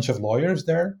a bunch of lawyers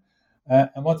there.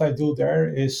 And what I do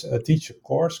there is teach a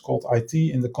course called IT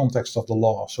in the context of the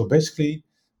law. So basically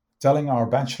telling our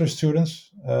bachelor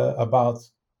students about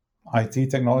IT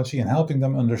technology and helping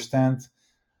them understand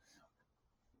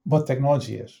what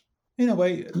technology is. In a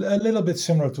way, a little bit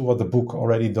similar to what the book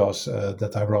already does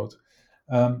that I wrote.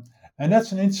 And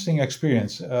that's an interesting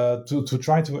experience to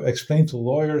try to explain to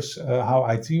lawyers how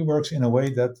IT works in a way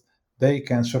that they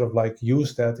can sort of like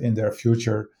use that in their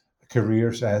future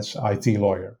careers as IT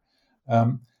lawyer.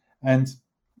 And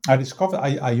I discovered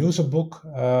I use a book,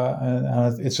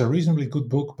 and it's a reasonably good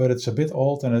book, but it's a bit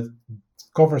old and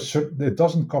it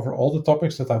doesn't cover all the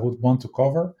topics that I would want to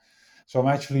cover. So I'm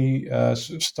actually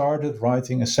started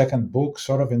writing a second book,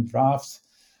 sort of in draft,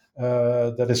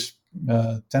 that is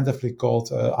tentatively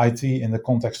called IT in the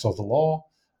context of the law,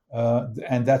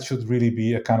 and that should really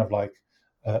be a kind of like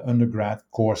undergrad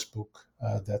course book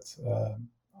that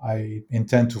I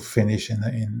intend to finish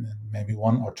in maybe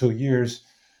 1 or 2 years.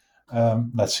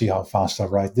 Let's see how fast I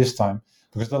write this time,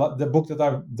 because the book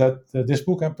this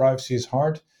book and privacy is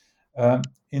hard.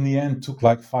 In the end, took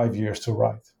like 5 years to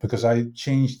write because I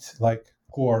changed like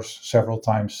course several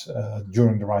times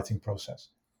during the writing process.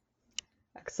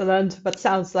 Excellent, but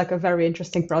sounds like a very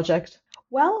interesting project.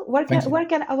 Well, where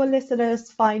can our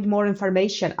listeners find more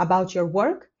information about your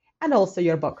work and also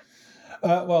your book?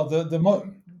 So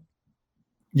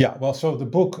the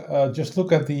book, just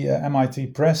look at the MIT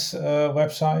Press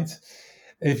website.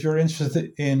 If you're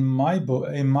interested in my book,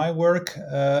 in my work,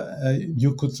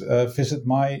 you could visit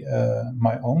my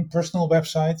own personal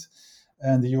website,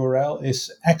 and the URL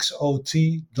is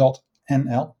xot.nl,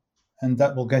 and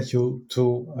that will get you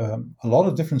to a lot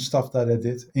of different stuff that I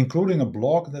did, including a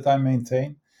blog that I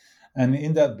maintain. And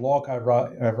in that blog, I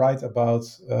write about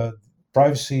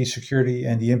privacy, security,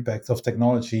 and the impact of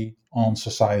technology on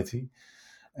society.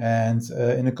 And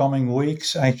in the coming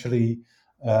weeks, actually,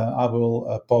 I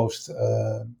will post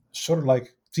sort of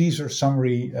like teaser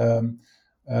summary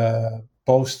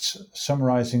posts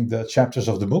summarizing the chapters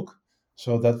of the book.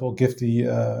 So that will give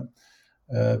the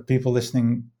people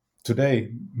listening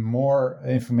today more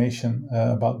information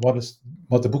about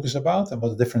what the book is about and what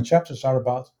the different chapters are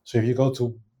about. So if you go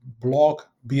to blog.xot.nl,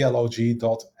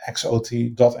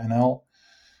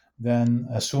 then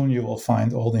soon you will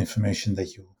find all the information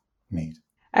that you need.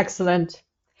 Excellent.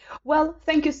 Well,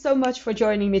 thank you so much for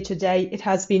joining me today. It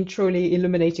has been truly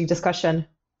illuminating discussion.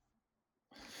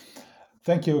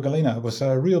 Thank you, Galina. It was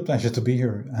a real pleasure to be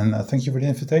here, and thank you for the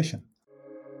invitation.